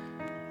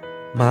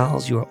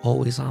 Miles, you are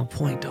always on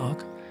point,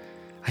 dog.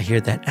 I hear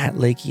that at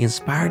Lakey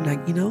inspired,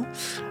 and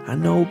I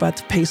know about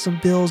to pay some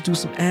bills, do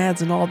some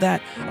ads and all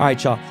that. All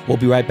right, y'all, we'll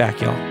be right back,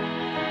 y'all.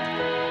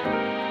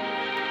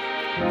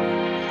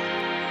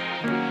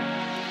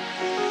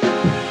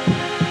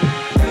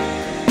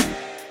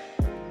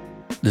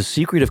 The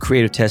secret of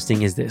creative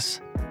testing is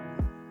this.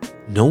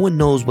 No one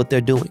knows what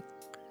they're doing.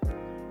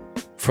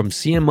 From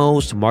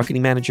CMOs to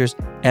marketing managers,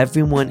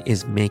 everyone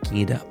is making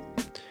it up.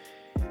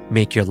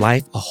 Make your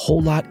life a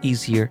whole lot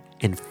easier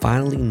and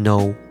finally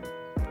know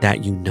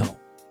that you know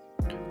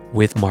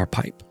with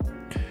Marpipe.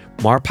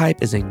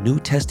 Marpipe is a new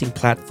testing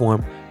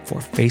platform for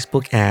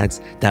Facebook ads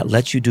that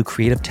lets you do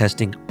creative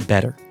testing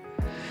better.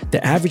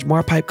 The average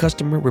Marpipe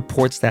customer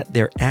reports that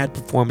their ad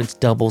performance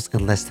doubles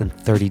in less than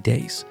 30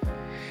 days.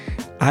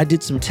 I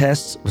did some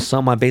tests with some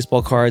of my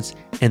baseball cards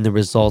and the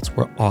results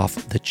were off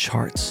the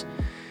charts.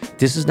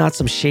 This is not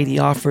some shady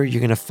offer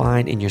you're going to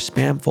find in your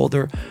spam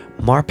folder.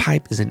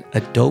 Marpipe is an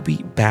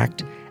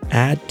Adobe-backed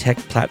ad tech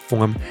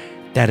platform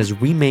that is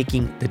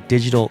remaking the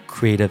digital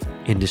creative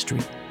industry.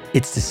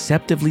 It's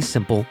deceptively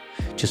simple.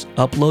 Just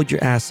upload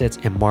your assets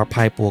and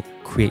Marpipe will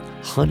create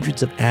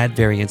hundreds of ad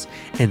variants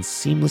and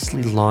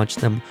seamlessly launch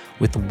them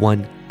with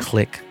one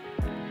click.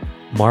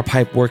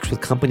 Marpipe works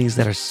with companies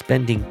that are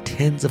spending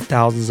tens of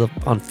thousands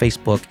on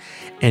Facebook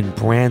and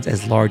brands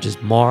as large as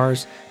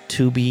Mars,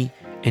 Tubi,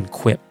 and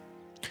Quip.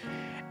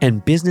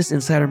 And Business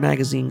Insider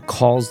magazine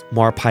calls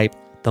Marpipe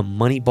the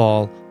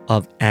Moneyball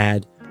of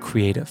ad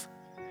creative.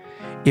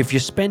 If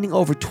you're spending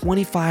over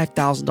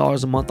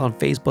 $25,000 a month on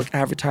Facebook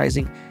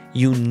advertising,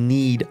 you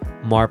need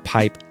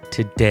Marpipe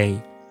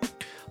today.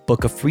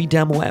 Book a free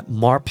demo at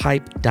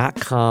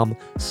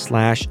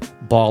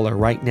marpipe.com/baller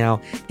right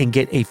now and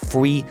get a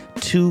free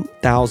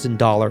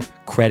 $2,000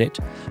 credit,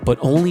 but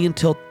only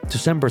until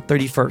December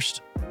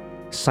 31st.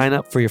 Sign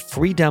up for your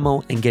free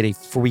demo and get a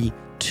free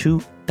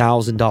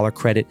 $2,000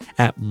 credit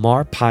at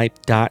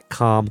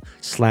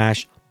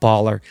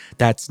marpipe.com/baller.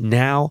 That's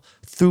now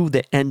through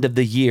the end of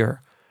the year.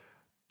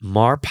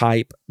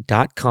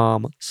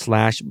 marpipe.com/baller.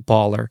 That's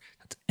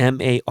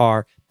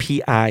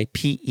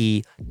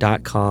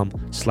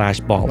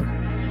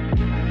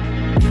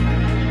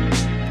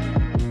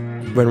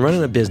marpipe.com/baller. When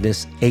running a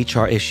business,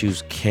 HR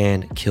issues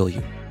can kill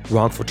you.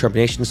 Wrongful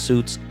termination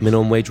suits,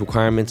 minimum wage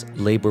requirements,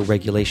 labor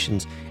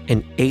regulations,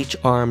 and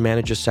HR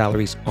manager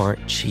salaries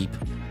aren't cheap.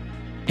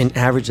 An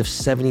average of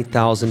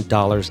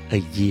 $70,000 a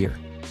year.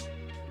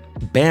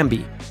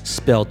 Bambee,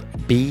 spelled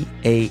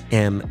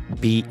BAMBEE,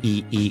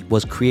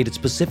 was created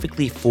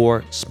specifically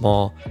for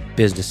small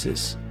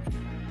businesses.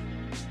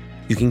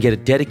 You can get a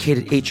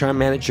dedicated HR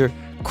manager,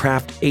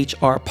 craft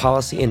HR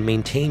policy, and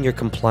maintain your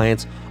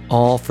compliance,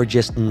 all for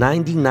just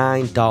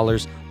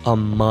 $99 a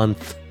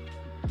month.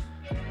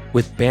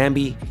 With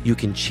Bambee, you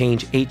can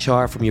change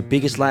HR from your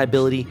biggest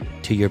liability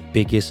to your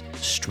biggest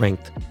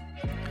strength.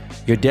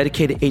 Your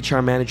dedicated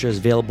HR manager is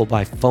available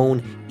by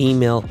phone,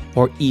 email,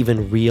 or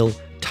even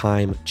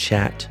real-time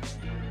chat.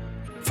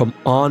 From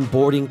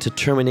onboarding to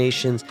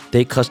terminations,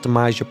 they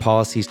customize your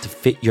policies to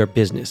fit your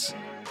business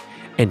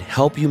and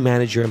help you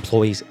manage your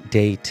employees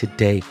day to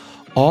day.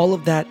 All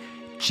of that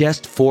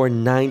just for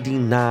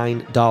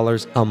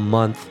 $99 a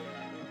month.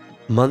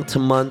 Month to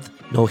month,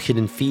 no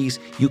hidden fees.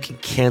 You can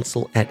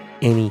cancel at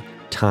any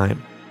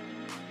time.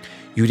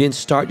 You didn't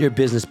start your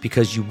business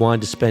because you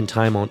wanted to spend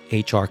time on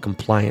HR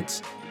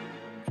compliance.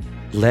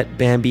 Let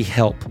Bambee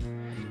help.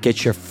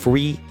 Get your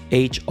free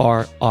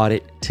HR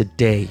audit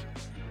today.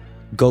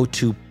 Go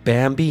to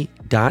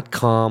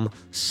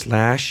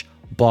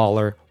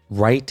Bambee.com/baller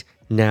right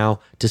now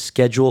to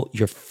schedule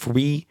your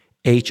free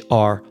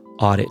HR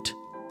audit.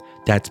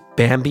 That's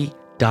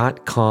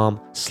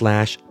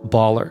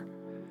Bambee.com/baller.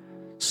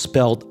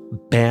 Spelled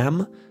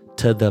BAM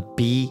to the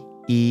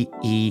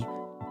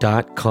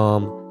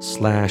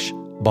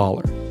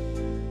BEE.com/baller.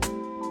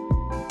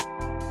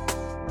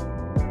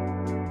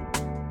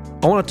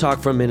 I want to talk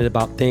for a minute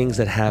about things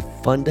that have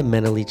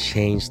fundamentally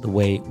changed the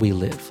way we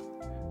live.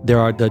 There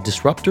are the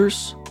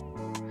disruptors,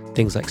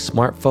 things like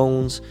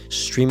smartphones,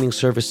 streaming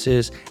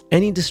services,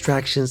 any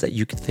distractions that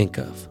you could think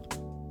of.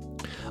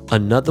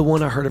 Another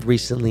one I heard of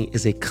recently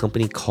is a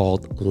company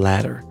called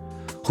Ladder,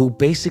 who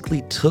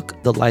basically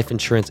took the life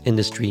insurance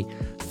industry,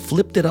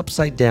 flipped it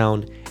upside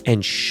down,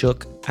 and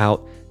shook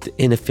out the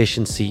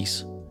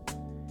inefficiencies.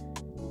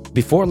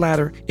 Before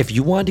Ladder, if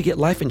you wanted to get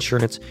life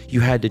insurance,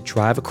 you had to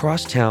drive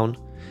across town,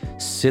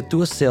 sit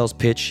through a sales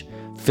pitch,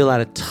 fill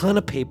out a ton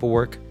of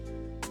paperwork,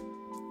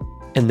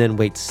 and then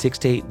wait 6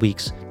 to 8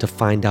 weeks to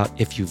find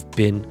out if you've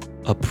been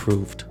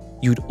approved.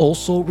 You'd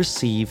also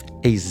receive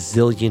a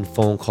zillion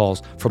phone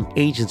calls from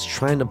agents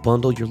trying to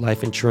bundle your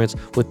life insurance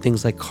with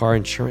things like car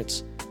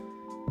insurance.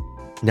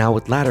 Now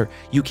with Ladder,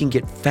 you can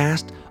get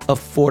fast,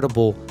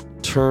 affordable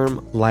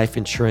term life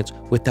insurance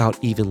without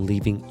even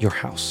leaving your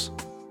house.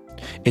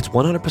 It's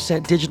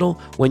 100% digital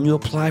when you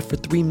apply for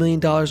 $3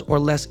 million or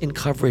less in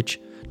coverage.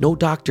 No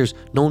doctors,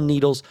 no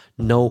needles,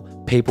 no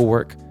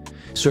paperwork.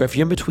 So if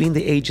you're in between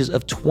the ages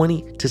of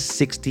 20 to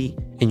 60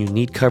 and you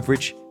need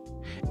coverage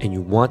and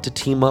you want to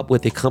team up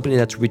with a company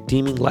that's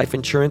redeeming life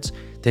insurance,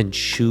 then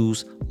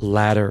choose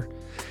Ladder.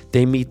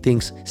 They make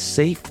things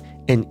safe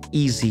and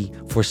easy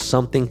for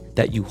something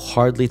that you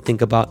hardly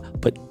think about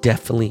but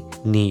definitely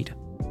need.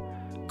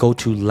 Go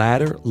to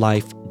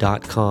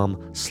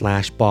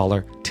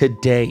ladderlife.com/baller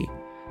today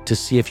to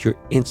see if you're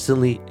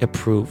instantly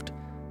approved.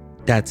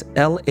 That's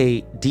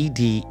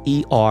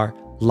LADDER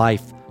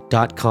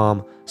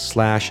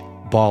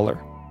life.com/baller.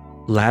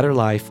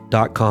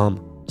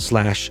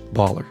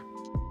 Ladderlife.com/baller.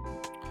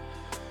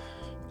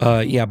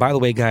 Yeah, by the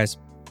way, guys,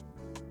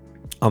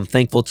 I'm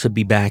thankful to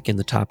be back in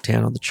the top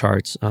 10 on the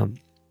charts.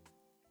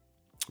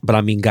 But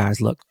I mean,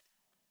 guys, look,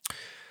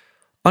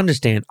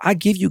 understand, I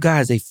give you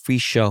guys a free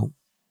show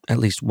at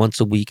least once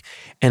a week,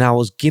 and I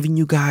was giving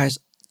you guys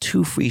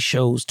 2 free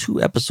shows,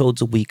 2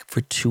 episodes a week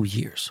for 2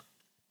 years.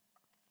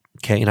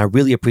 Okay, and I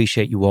really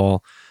appreciate you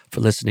all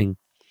for listening.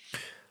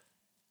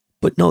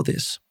 But know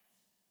this,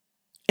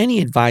 any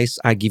advice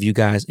I give you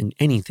guys in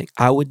anything,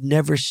 I would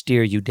never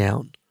steer you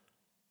down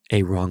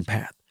a wrong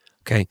path,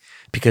 okay?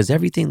 Because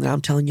everything that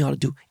I'm telling y'all to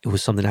do, it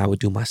was something I would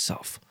do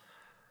myself,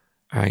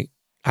 all right?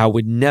 I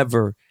would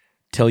never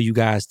tell you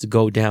guys to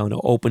go down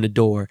or open a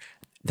door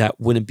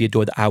that wouldn't be a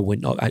door that I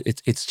wouldn't know.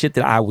 It's shit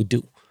that I would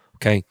do,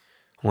 okay?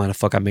 Why the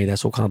fuck I made that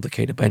so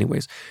complicated? But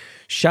anyways,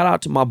 shout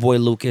out to my boy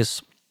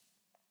Lucas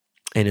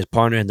and his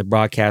partner and the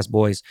Broadcast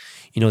Boys.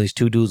 You know, these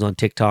 2 dudes on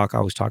TikTok, I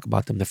always talk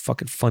about them. They're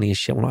fucking funny as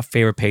shit. One of my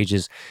favorite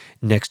pages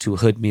next to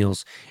Hood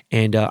Meals.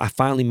 And I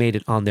finally made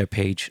it on their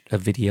page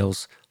of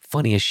videos.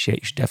 Funny as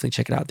shit. You should definitely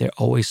check it out. They're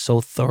always so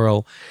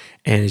thorough.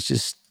 And it's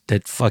just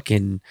that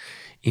fucking,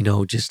 you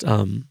know, just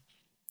you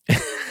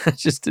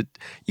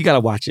gotta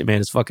watch it,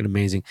 man. It's fucking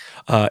amazing.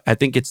 I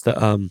think it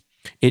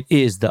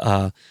is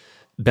the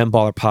Ben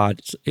Baller Pod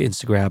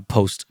Instagram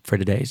post for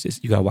today.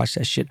 You gotta watch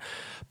that shit.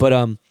 But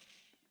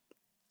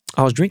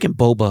I was drinking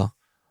boba.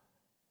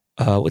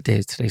 What day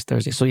is today's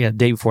Thursday? So yeah, the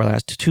day before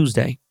last,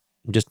 Tuesday,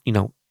 just, you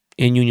know,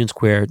 in Union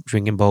Square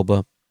drinking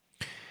boba,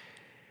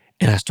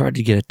 and I started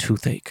to get a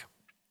toothache.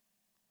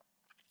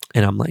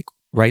 And I'm like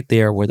right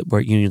there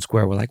where Union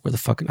Square, where the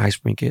fucking ice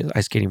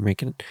skating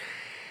rink.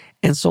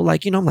 And so,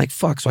 like, you know, I'm like,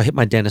 fuck. So I hit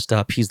my dentist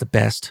up. He's the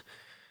best.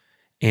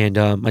 And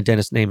my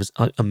dentist's name is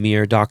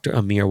Amir, Dr.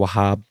 Amir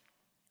Wahab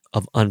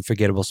of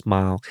Unforgettable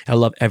Smile. I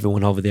love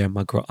everyone over there.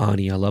 My girl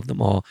Ani, I love them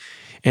all.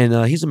 And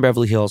he's in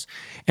Beverly Hills.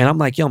 And I'm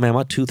like, yo, man,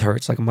 my tooth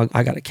hurts. Like,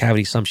 I got a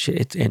cavity, some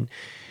shit. And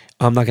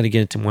I'm not going to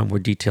get into more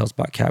details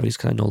about cavities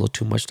because I know a little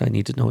too much that I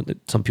need to know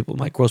that some people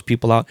might gross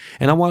people out.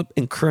 And I want to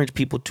encourage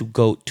people to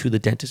go to the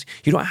dentist.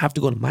 You don't have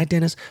to go to my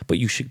dentist, but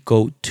you should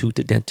go to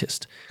the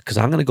dentist because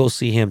I'm going to go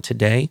see him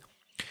today.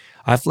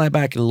 I fly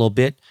back in a little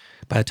bit.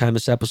 By the time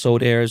this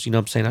episode airs, you know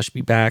what I'm saying, I should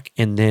be back.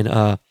 And then,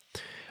 or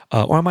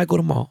I might go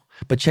tomorrow.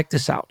 But check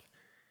this out.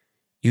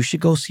 You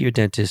should go see your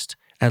dentist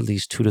at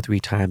least 2 to 3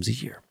 times a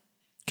year.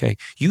 Okay.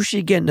 You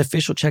should get an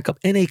official checkup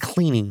and a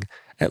cleaning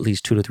at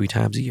least 2 to 3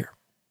 times a year.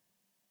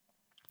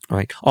 All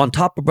right. On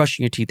top of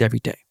brushing your teeth every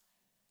day,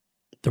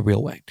 the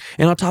real way.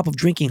 And on top of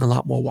drinking a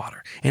lot more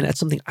water. And that's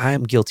something I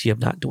am guilty of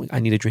not doing. I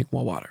need to drink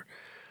more water.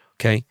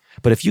 Okay.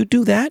 But if you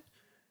do that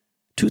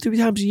 2, 3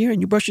 times a year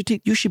and you brush your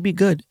teeth, you should be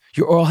good.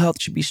 Your oral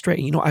health should be straight.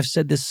 You know, I've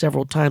said this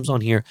several times on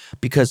here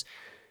because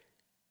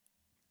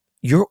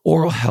your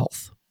oral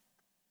health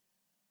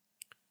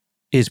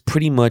is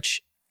pretty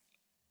much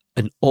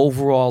an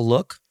overall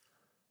look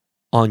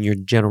on your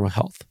general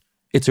health.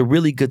 It's a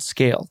really good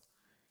scale.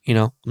 You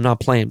know, I'm not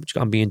playing,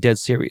 I'm being dead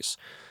serious.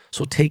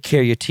 So take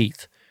care of your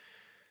teeth.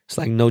 It's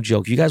like no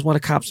joke. You guys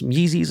want to cop some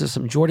Yeezys or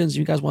some Jordans,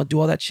 you guys want to do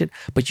all that shit,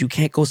 but you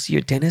can't go see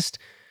your dentist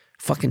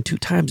fucking 2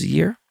 times a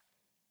year?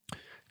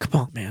 Come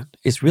on, man.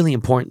 It's really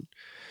important.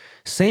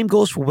 Same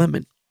goes for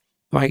women,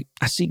 right?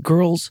 I see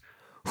girls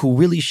who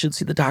really should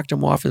see the doctor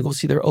more often, go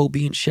see their OB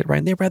and shit, right?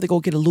 And they'd rather go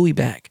get a Louis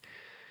bag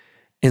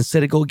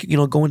instead of going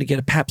to get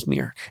a pap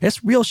smear.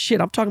 That's real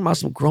shit. I'm talking about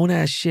some grown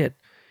ass shit.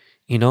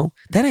 You know,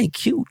 that ain't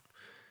cute.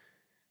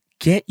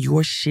 Get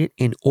your shit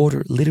in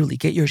order. Literally,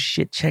 get your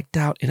shit checked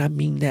out. And I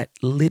mean that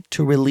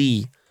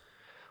literally.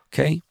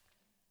 Okay?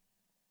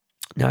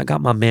 Now, I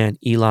got my man,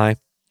 Eli,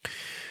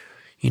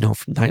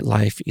 from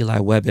Nightlife, Eli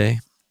Webbe.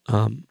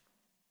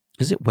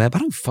 Is it Webb? I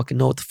don't fucking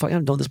know what the fuck.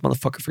 I've known this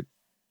motherfucker for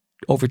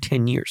over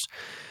 10 years.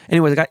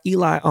 Anyways, I got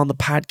Eli on the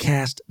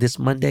podcast this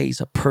Monday.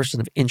 He's a person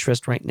of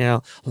interest right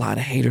now. A lot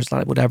of haters, a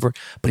lot of whatever.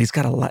 But he's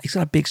got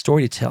a big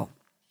story to tell.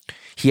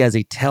 He has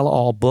a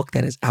tell-all book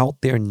that is out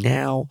there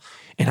now.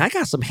 And I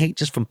got some hate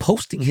just from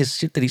posting his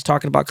shit that he's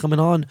talking about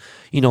coming on,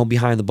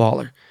 behind the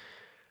baller.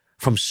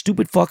 From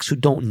stupid fucks who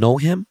don't know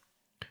him,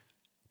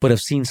 but have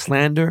seen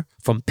slander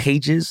from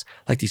pages,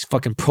 like these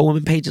fucking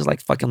pro-women pages, like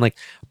fucking like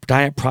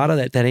Diet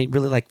Prada that ain't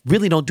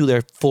really don't do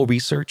their full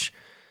research.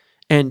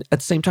 And at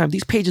the same time,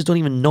 these pages don't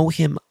even know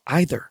him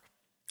either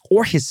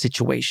or his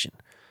situation.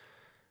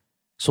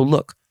 So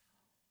look,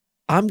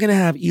 I'm going to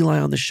have Eli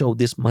on the show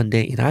this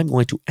Monday and I'm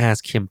going to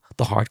ask him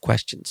the hard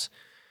questions.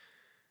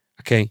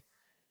 Okay?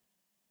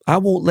 I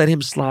won't let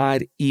him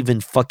slide even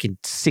fucking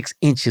 6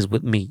 inches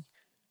with me.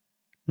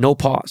 No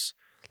pause.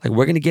 Like,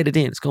 we're going to get it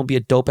in. It's going to be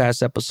a dope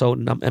ass episode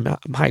and I'm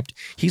hyped.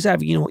 He's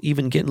having,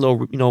 even getting a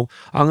little,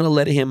 I'm going to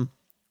let him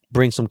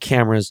bring some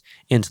cameras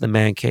into the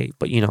man cave.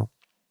 But,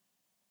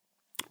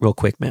 real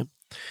quick, man.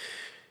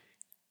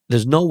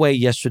 There's no way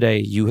yesterday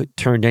you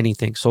turned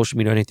anything, social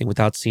media or anything,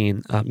 without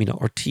seeing,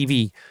 or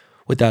TV,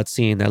 without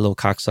seeing that little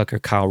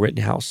cocksucker Kyle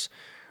Rittenhouse,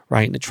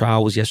 right? And the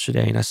trial was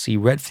yesterday, and I see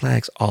red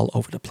flags all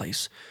over the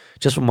place,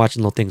 just from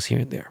watching little things here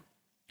and there.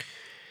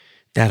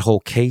 That whole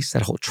case,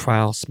 that whole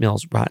trial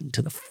smells rotten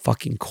to the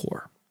fucking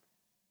core.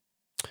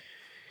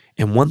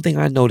 And one thing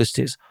I noticed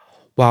is,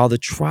 while the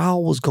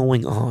trial was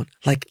going on,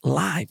 like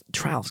live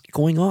trials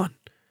going on,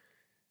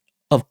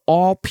 of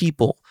all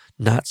people,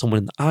 not someone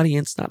in the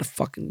audience, not a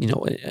fucking,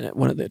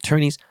 one of the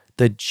attorneys,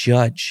 the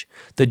judge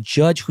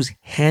who's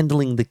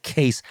handling the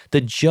case,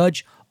 the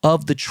judge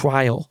of the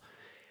trial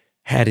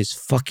had his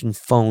fucking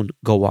phone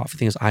go off. I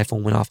think his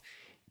iPhone went off.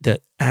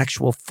 The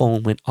actual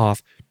phone went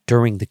off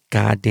during the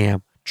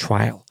goddamn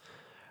trial,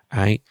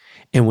 right?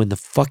 And when the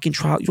fucking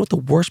trial, you know what the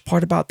worst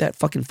part about that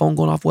fucking phone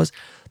going off was?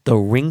 The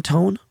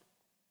ringtone.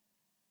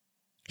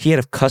 He had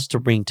a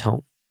custom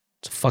ringtone.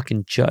 It's a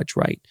fucking judge,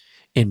 right?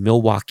 In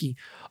Milwaukee.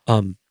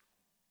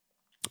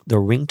 The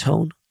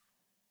ringtone,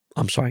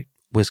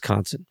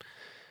 Wisconsin.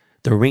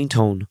 The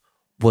ringtone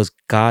was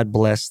God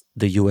Bless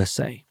the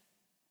USA.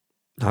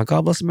 Not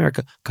God Bless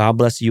America, God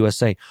Bless the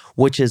USA,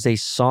 which is a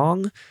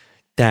song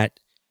that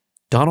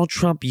Donald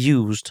Trump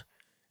used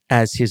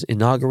as his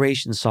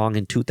inauguration song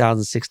in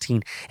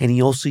 2016, and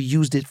he also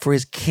used it for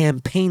his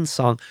campaign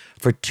song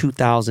for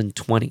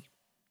 2020.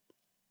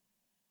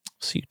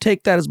 So you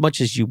take that as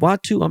much as you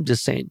want to. I'm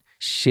just saying,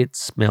 shit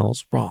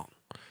smells wrong,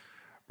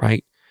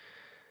 right?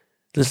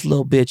 This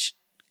little bitch,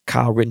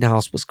 Kyle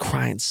Rittenhouse, was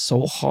crying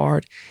so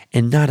hard,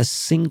 and not a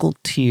single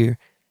tear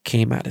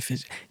came out of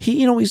his.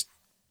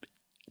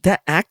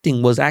 That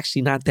acting was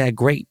actually not that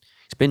great.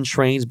 He's been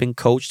trained, he's been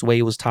coached the way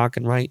he was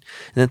talking, right?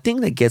 And the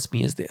thing that gets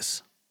me is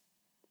this.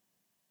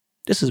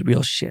 This is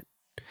real shit.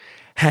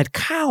 Had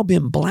Kyle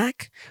been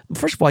black,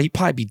 first of all, he'd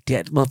probably be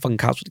dead. Motherfucking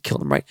cops would have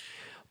killed him, right?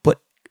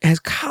 But has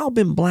Kyle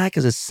been black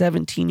as a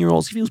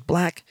 17-year-old? If he was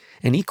black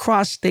and he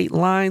crossed state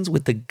lines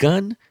with the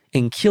gun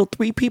and killed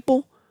 3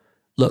 people,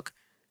 look,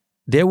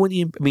 there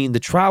wouldn't even, the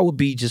trial would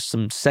be just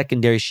some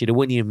secondary shit. It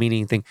wouldn't even mean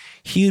anything.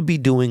 He would be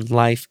doing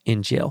life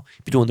in jail.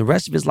 He'd be doing the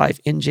rest of his life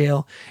in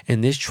jail,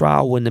 and this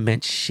trial wouldn't have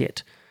meant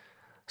shit.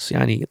 So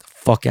I need to get the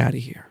fuck out of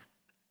here.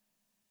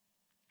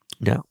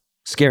 Now,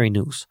 scary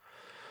news.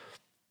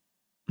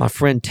 My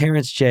friend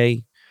Terrence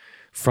J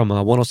from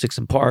 106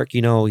 in Park,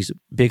 he's a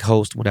big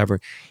host, whatever.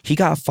 He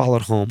got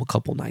followed home a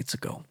couple nights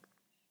ago.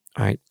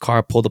 All right,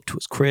 car pulled up to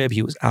his crib.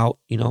 He was out,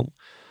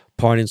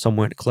 partying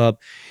somewhere in the club,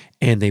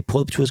 and they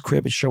pulled up to his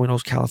crib in Sherman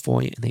Oaks,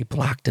 California, and they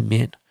blocked him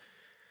in.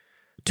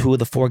 Two of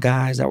the four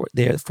guys that were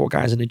there, the four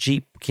guys in the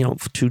Jeep,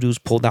 two dudes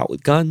pulled out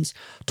with guns,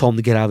 told him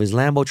to get out of his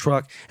Lambo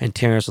truck, and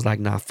Terrence was like,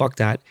 nah, fuck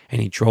that,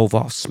 and he drove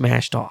off,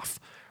 smashed off,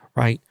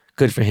 right?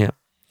 Good for him.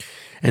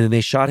 And then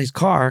they shot his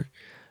car.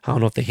 I don't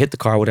know if they hit the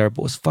car or whatever,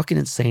 but what's fucking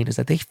insane is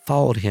that they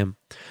followed him,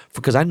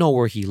 because I know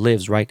where he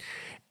lives, right?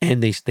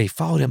 And they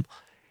followed him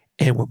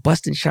and were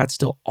busting shots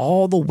still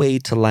all the way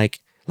to like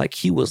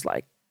he was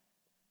like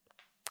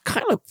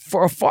kind of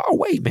far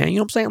away, man. You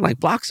know what I'm saying? Like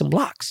blocks and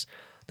blocks.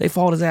 They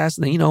followed his ass,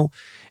 and then,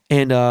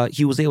 and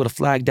he was able to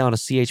flag down a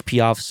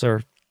CHP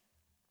officer,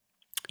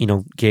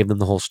 gave them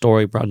the whole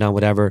story, brought down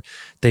whatever.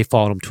 They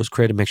followed him to his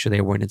crib to make sure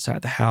they weren't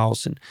inside the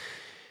house. And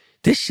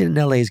this shit in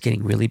LA is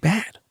getting really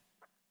bad.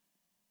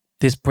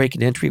 This break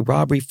and entry,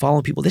 robbery,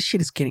 following people, this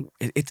shit is getting,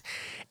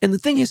 and the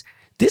thing is,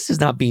 this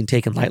is not being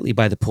taken lightly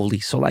by the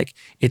police. So like,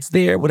 it's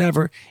there,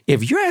 whatever.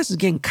 If your ass is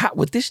getting caught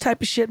with this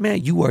type of shit,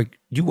 man, you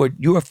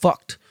are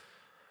fucked.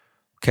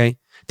 Okay?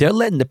 They're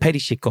letting the petty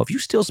shit go. If you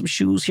steal some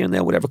shoes here and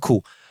there, whatever,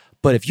 cool.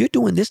 But if you're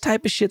doing this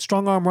type of shit,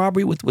 strong arm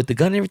robbery with the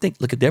gun and everything,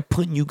 look, they're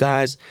putting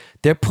scumbags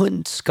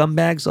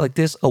like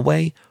this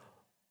away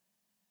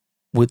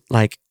with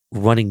like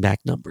running back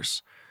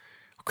numbers.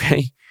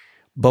 Okay?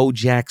 Bo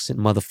Jackson,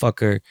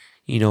 motherfucker,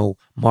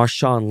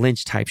 Marshawn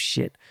Lynch type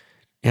shit.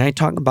 And I ain't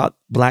talking about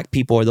black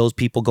people or those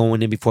people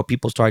going in before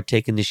people started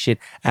taking this shit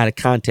out of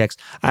context.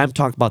 I'm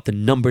talking about the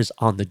numbers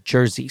on the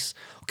jerseys,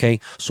 okay?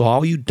 So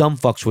all you dumb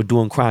fucks who are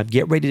doing crime,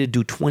 get ready to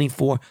do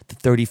 24 to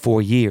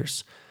 34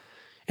 years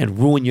and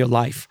ruin your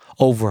life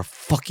over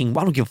I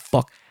don't give a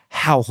fuck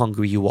how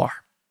hungry you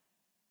are,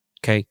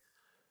 okay?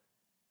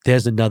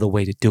 There's another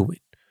way to do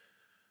it,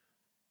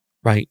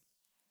 right?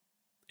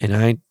 And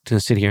I ain't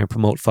gonna sit here and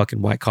promote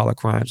fucking white collar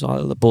crimes, all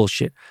of the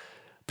bullshit,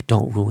 but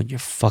don't ruin your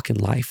fucking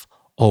life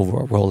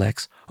over a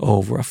Rolex,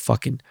 over a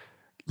fucking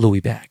Louis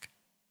bag.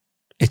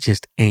 It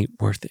just ain't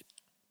worth it.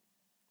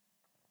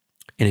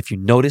 And if you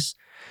notice,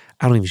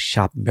 I don't even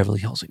shop in Beverly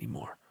Hills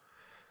anymore.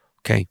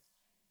 Okay?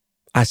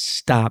 I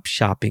stopped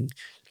shopping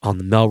on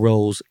the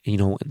Melrose,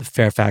 in the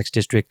Fairfax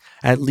district,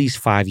 at least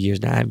 5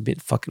 years now. I haven't been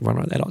fucking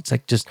running on that. It's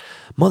like just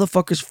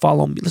motherfuckers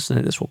follow me. Listen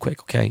to this real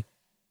quick, okay?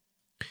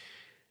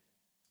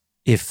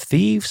 If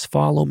thieves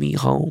follow me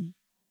home,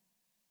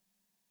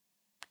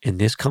 and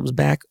this comes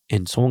back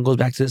and someone goes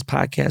back to this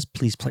podcast,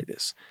 please play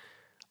this.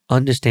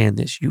 Understand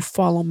this. You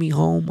follow me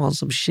home on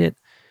some shit,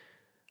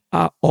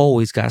 I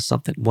always got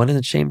something. One in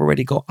the chamber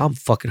ready to go. I'm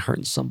fucking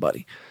hurting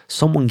somebody.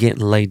 Someone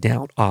getting laid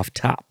down off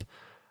top.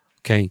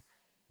 Okay?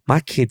 My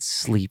kids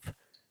sleep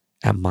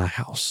at my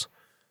house.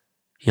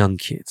 Young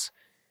kids.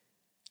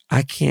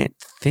 I can't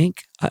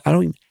think. I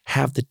don't even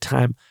have the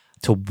time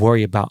to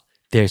worry about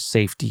their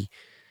safety,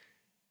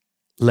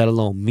 let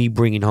alone me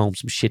bringing home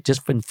some shit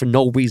just for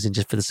no reason,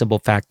 just for the simple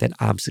fact that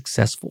I'm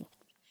successful.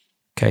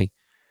 Okay?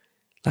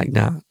 Like,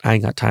 nah, I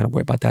ain't got time to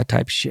worry about that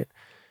type of shit.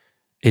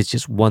 It's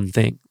just one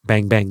thing.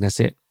 Bang, bang, that's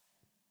it.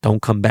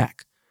 Don't come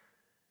back.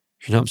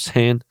 You know what I'm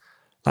saying?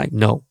 Like,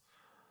 no.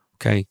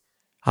 Okay?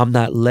 I'm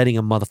not letting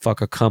a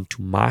motherfucker come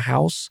to my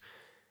house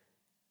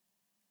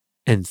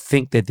and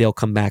think that they'll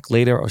come back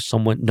later or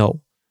someone.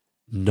 No.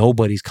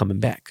 Nobody's coming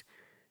back.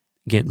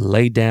 Getting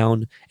laid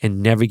down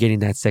and never getting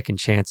that second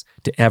chance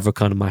to ever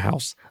come to my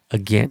house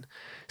again.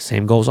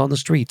 Same goes on the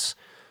streets.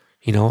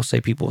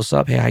 Say people, what's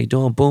up? Hey, how you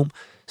doing? Boom.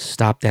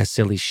 Stop that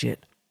silly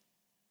shit.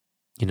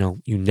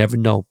 You never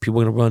know.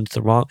 People are going to run to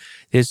the wrong.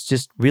 It's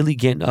just really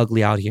getting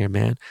ugly out here,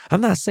 man.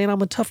 I'm not saying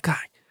I'm a tough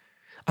guy.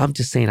 I'm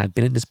just saying I've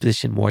been in this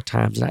position more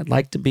times than I'd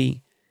like to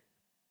be.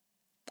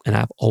 And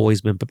I've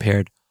always been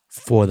prepared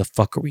for the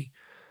fuckery.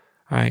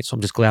 All right. So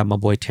I'm just glad my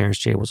boy Terrence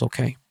J was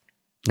okay.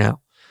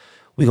 Now,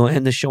 we're going to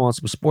end the show on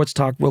some sports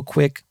talk real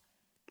quick.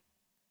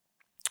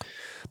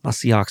 My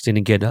Seahawks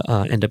didn't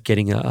end up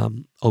getting a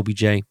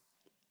OBJ. And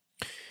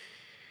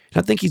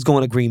I think he's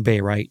going to Green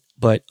Bay, right?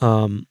 But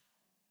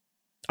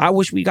I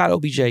wish we got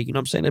OBJ. You know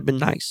what I'm saying? It'd been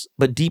nice.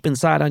 But deep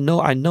inside, I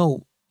know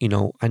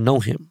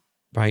him,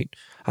 right?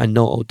 I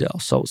know Odell.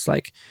 So it's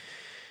like,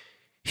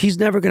 he's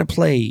never going to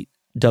play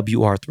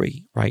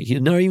WR3, right? He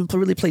never even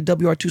really played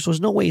WR2, so there's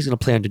no way he's going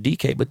to play under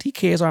DK. But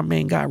DK is our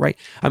main guy, right?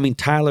 I mean,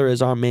 Tyler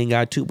is our main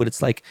guy too, but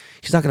it's like,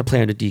 he's not going to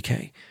play under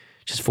DK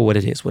just for what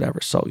it is, whatever.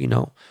 So,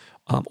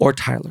 or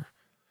Tyler.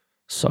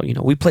 So,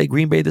 we played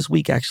Green Bay this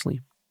week, actually.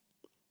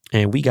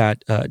 And we got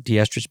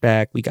D'Estrich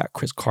back. We got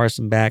Chris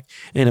Carson back.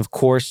 And of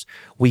course,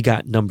 we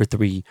got number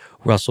 3,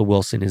 Russell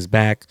Wilson is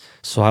back.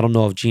 So I don't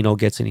know if Geno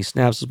gets any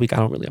snaps this week.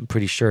 I'm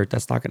pretty sure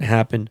that's not going to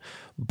happen.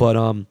 But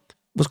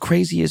what's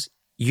crazy is,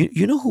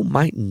 you know who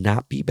might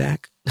not be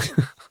back?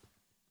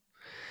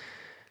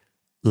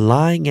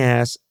 Lying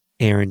ass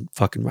Aaron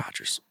fucking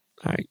Rodgers.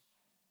 All right.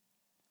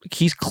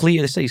 He's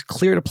clear. They say he's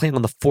clear to play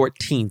on the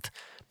 14th,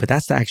 but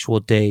that's the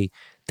actual day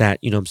that,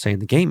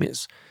 the game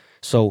is.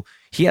 So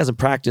he hasn't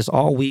practiced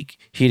all week.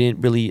 I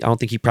don't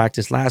think he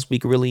practiced last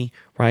week really,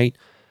 right?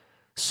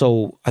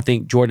 So I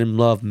think Jordan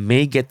Love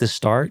may get the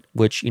start,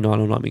 which, I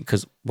don't know.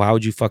 Because why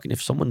would you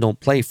if someone don't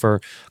play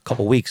for a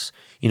couple weeks,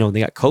 they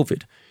got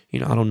COVID.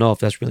 I don't know if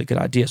that's really a good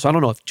idea. So I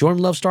don't know if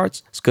Jordan Love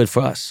starts, it's good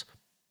for us.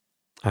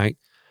 All right.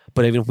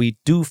 But even if we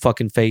do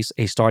fucking face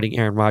a starting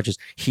Aaron Rodgers,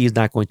 he is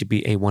not going to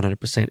be a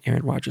 100%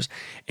 Aaron Rodgers.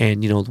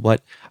 And you know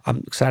what?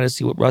 I'm excited to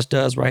see what Russ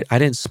does, right? I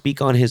didn't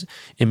speak on his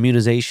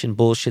immunization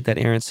bullshit that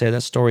Aaron said,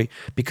 that story,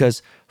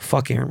 because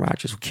fuck Aaron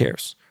Rodgers. Who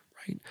cares,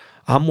 right?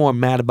 I'm more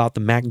mad about the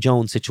Mac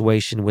Jones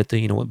situation with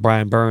with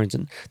Brian Burns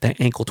and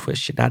that ankle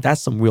twist shit. Now,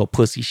 that's some real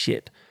pussy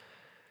shit.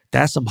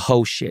 That's some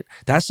hoe shit.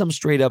 That's some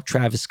straight up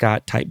Travis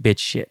Scott type bitch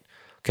shit.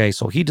 Okay,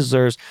 so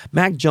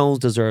Mac Jones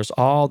deserves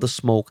all the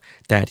smoke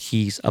that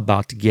he's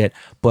about to get.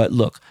 But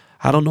look,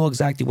 I don't know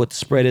exactly what the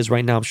spread is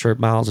right now. I'm sure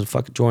Miles and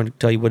fucking Jordan can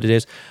tell you what it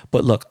is.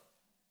 But look,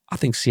 I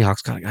think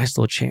Seahawks got a nice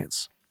little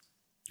chance.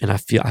 And I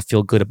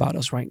feel good about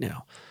us right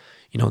now.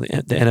 You know, the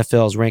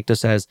NFL has ranked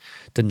us as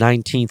the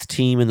 19th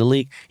team in the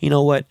league. You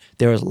know what?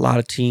 There is a lot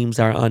of teams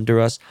that are under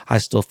us. I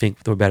still think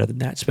we're better than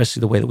that,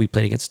 especially the way that we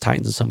played against the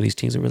Titans, and some of these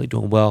teams are really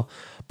doing well.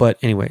 But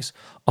anyways,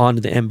 on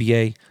to the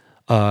NBA.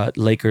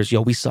 Lakers,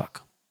 we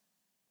suck.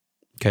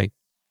 Okay.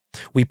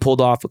 We pulled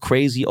off a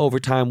crazy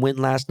overtime win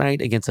last night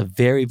against a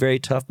very, very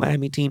tough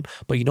Miami team.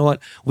 But you know what?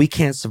 We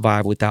can't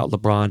survive without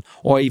LeBron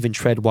or even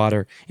tread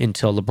water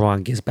until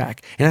LeBron gets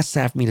back. And that's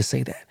sad for me to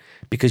say that.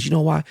 Because you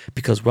know why?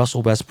 Because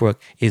Russell Westbrook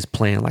is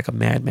playing like a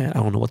madman. I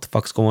don't know what the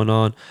fuck's going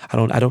on. I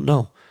don't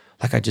know.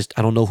 Like I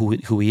don't know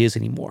who he is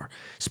anymore.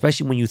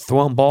 Especially when you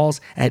throw him balls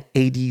at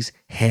AD's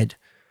head.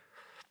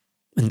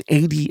 And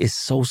AD is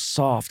so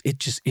soft. It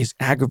just is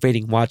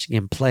aggravating watching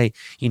him play,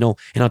 And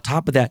on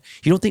top of that,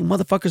 you don't think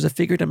motherfuckers have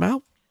figured him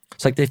out?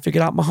 It's like they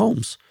figured out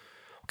Mahomes,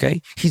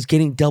 okay? He's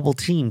getting double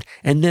teamed,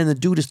 and then the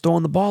dude is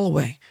throwing the ball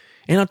away.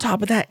 And on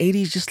top of that, AD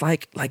is just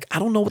like I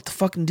don't know what the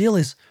fucking deal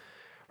is,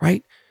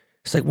 right?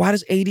 It's like, why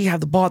does AD have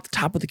the ball at the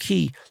top of the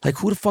key? Like,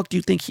 who the fuck do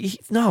you think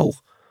no.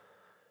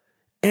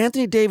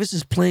 Anthony Davis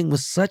is playing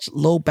with such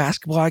low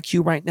basketball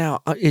IQ right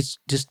now. It's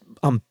just,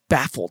 I'm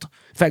baffled.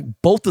 In fact,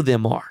 both of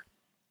them are.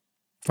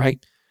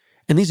 Right?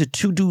 And these are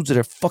two dudes that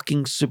are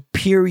fucking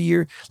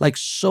superior, like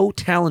so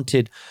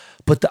talented,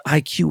 but the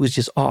IQ is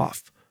just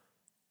off.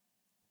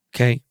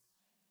 Okay?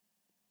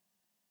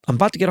 I'm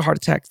about to get a heart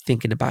attack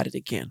thinking about it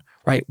again,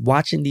 right?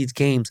 Watching these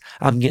games,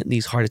 I'm getting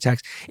these heart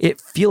attacks. It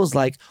feels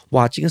like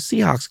watching a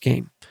Seahawks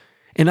game.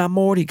 And I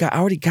already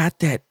got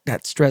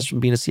that stress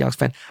from being a Seahawks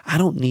fan. I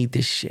don't need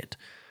this shit.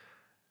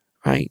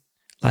 Right?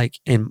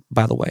 And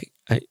by the way,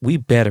 we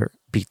better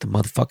beat the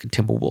motherfucking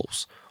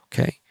Timberwolves.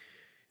 Okay?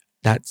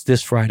 That's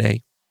this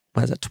Friday.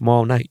 What is that?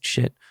 Tomorrow night.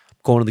 Shit. I'm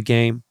going to the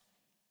game.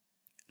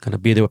 Gonna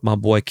be there with my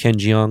boy Ken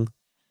Jeong,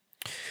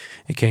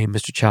 aka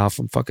Mr. Chow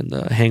from fucking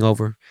The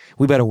Hangover.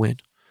 We better win.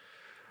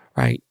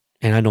 Right?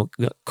 And I know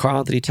Karl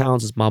Anthony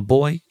Towns is my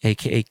boy,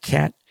 aka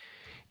Cat.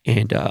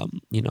 And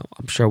I'm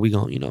sure we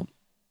gonna,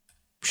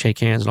 shake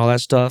hands and all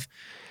that stuff.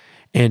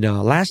 And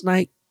last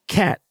night,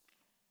 Cat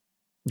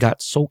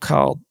got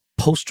so-called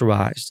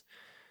posterized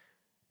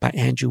by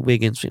Andrew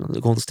Wiggins,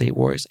 the Golden State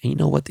Warriors. And you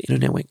know what? The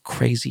internet went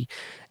crazy.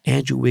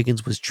 Andrew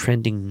Wiggins was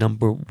trending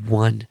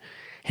 #1.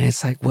 And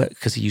it's like, what?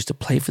 Because he used to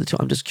play for the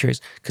I'm just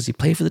curious. Because he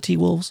played for the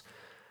T-Wolves?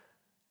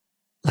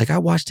 Like, I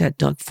watched that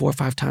dunk 4 or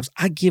 5 times.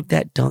 I give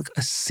that dunk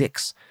a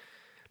 6.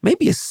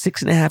 Maybe a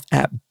 6.5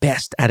 at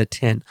best out of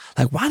 10.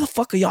 Like, why the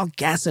fuck are y'all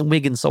gassing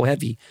Wiggins so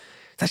heavy?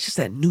 That's just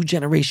that new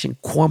generation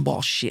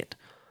cornball shit.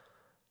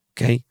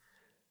 Okay?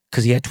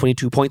 Because he had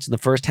 22 points in the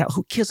first half.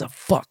 Who gives a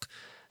fuck?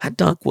 That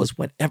dunk was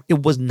whatever.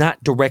 It was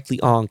not directly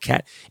on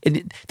Cat.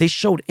 And they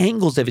showed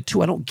angles of it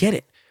too. I don't get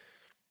it.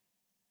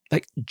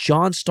 Like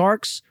John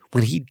Starks,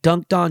 when he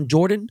dunked on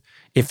Jordan,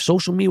 if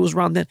social media was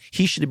around then,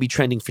 he should be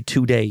trending for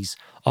 2 days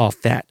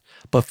off that.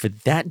 But for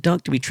that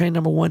dunk to be trend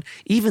 #1,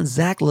 even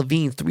Zach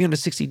LaVine,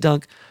 360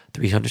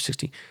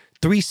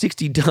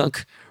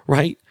 dunk,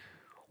 right?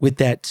 With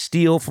that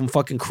steal from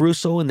fucking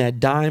Caruso and that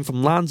dime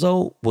from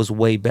Lonzo was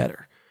way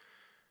better.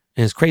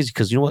 And it's crazy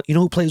because you know what? You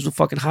know who plays with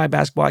fucking high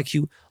basketball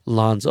IQ?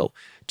 Lonzo.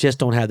 Just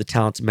don't have the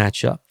talent to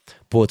match up.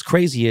 But what's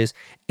crazy is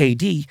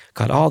AD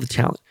got all the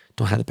talent,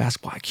 don't have the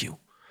basketball IQ.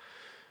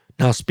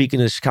 Now, speaking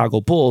of the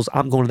Chicago Bulls,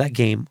 I'm going to that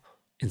game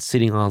and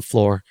sitting on the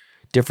floor,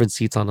 different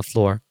seats on the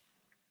floor.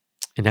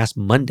 And that's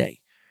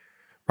Monday,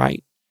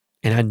 right?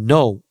 And I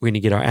know we're going to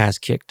get our ass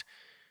kicked.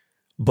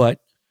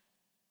 But,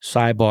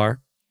 sidebar,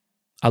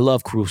 I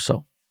love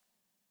Caruso,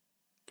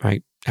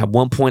 right? At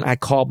one point, I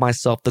called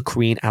myself the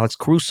Korean Alex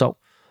Caruso.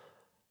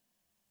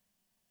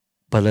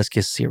 But let's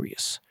get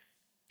serious.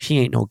 He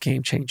ain't no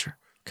game changer.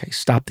 Okay,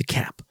 stop the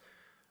cap,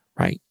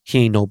 right?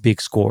 He ain't no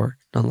big scorer,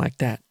 nothing like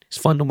that. It's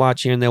fun to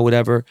watch here and there,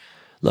 whatever.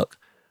 Look,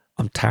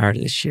 I'm tired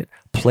of this shit.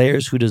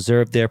 Players who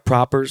deserve their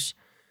propers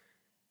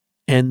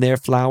and their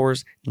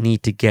flowers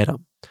need to get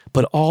them.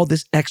 But all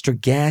this extra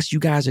gas you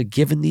guys are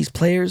giving these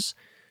players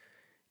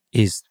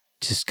is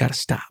just got to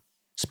stop.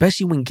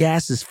 Especially when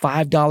gas is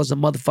 $5 a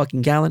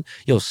motherfucking gallon.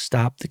 Yo,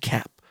 stop the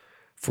cap.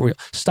 For real.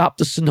 Stop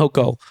the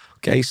Sunoco.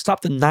 Okay,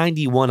 stop the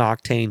 91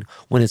 octane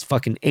when it's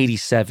fucking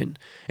 87.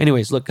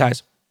 Anyways, look,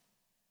 guys,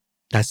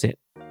 that's it.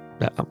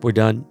 We're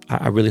done.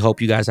 I really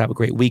hope you guys have a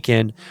great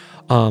weekend.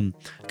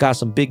 Got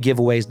some big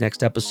giveaways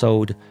next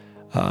episode.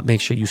 Make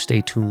sure you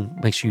stay tuned.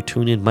 Make sure you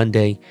tune in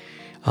Monday.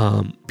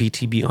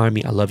 BTB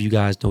Army, I love you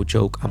guys. No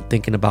joke. I'm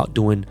thinking about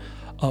doing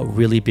a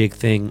really big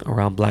thing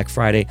around Black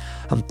Friday.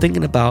 I'm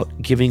thinking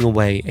about giving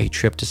away a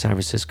trip to San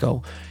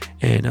Francisco.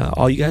 And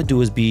all you got to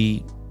do is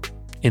be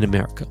in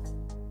America.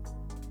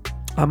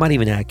 I might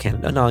even add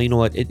Canada. No, you know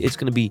what? It's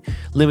going to be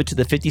limited to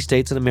the 50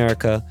 states in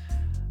America.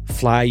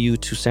 Fly you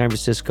to San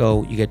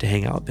Francisco. You get to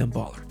hang out with Ben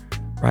Baller,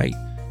 right?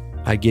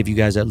 I give you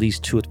guys at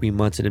least 2 or 3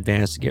 months in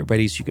advance to get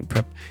ready so you can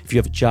prep. If you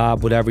have a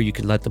job, whatever, you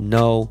can let them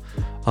know.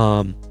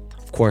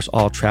 Of course,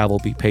 all travel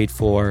will be paid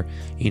for,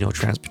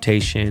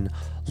 transportation,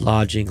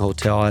 lodging,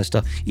 hotel, all that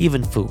stuff,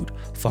 even food.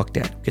 Fuck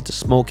that. Get to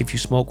smoke if you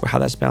smoke. How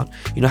that sound?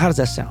 How does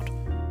that sound?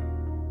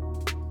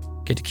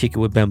 Get to kick it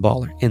with Ben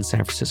Baller in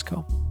San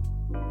Francisco.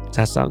 Does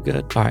that sound good?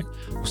 All right.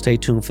 Well, stay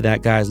tuned for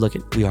that, guys. Look,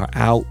 we are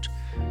out.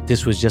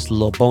 This was just a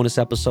little bonus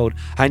episode.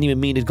 I didn't even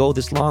mean to go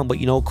this long, but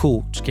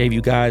cool. Just gave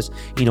you guys,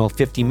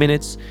 50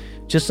 minutes.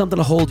 Just something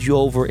to hold you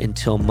over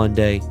until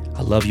Monday.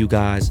 I love you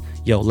guys.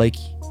 Yo,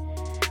 Lakey,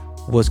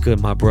 what's good,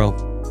 my bro?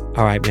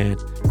 All right, man.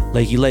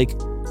 Lakey Lake,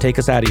 take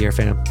us out of here,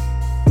 fam.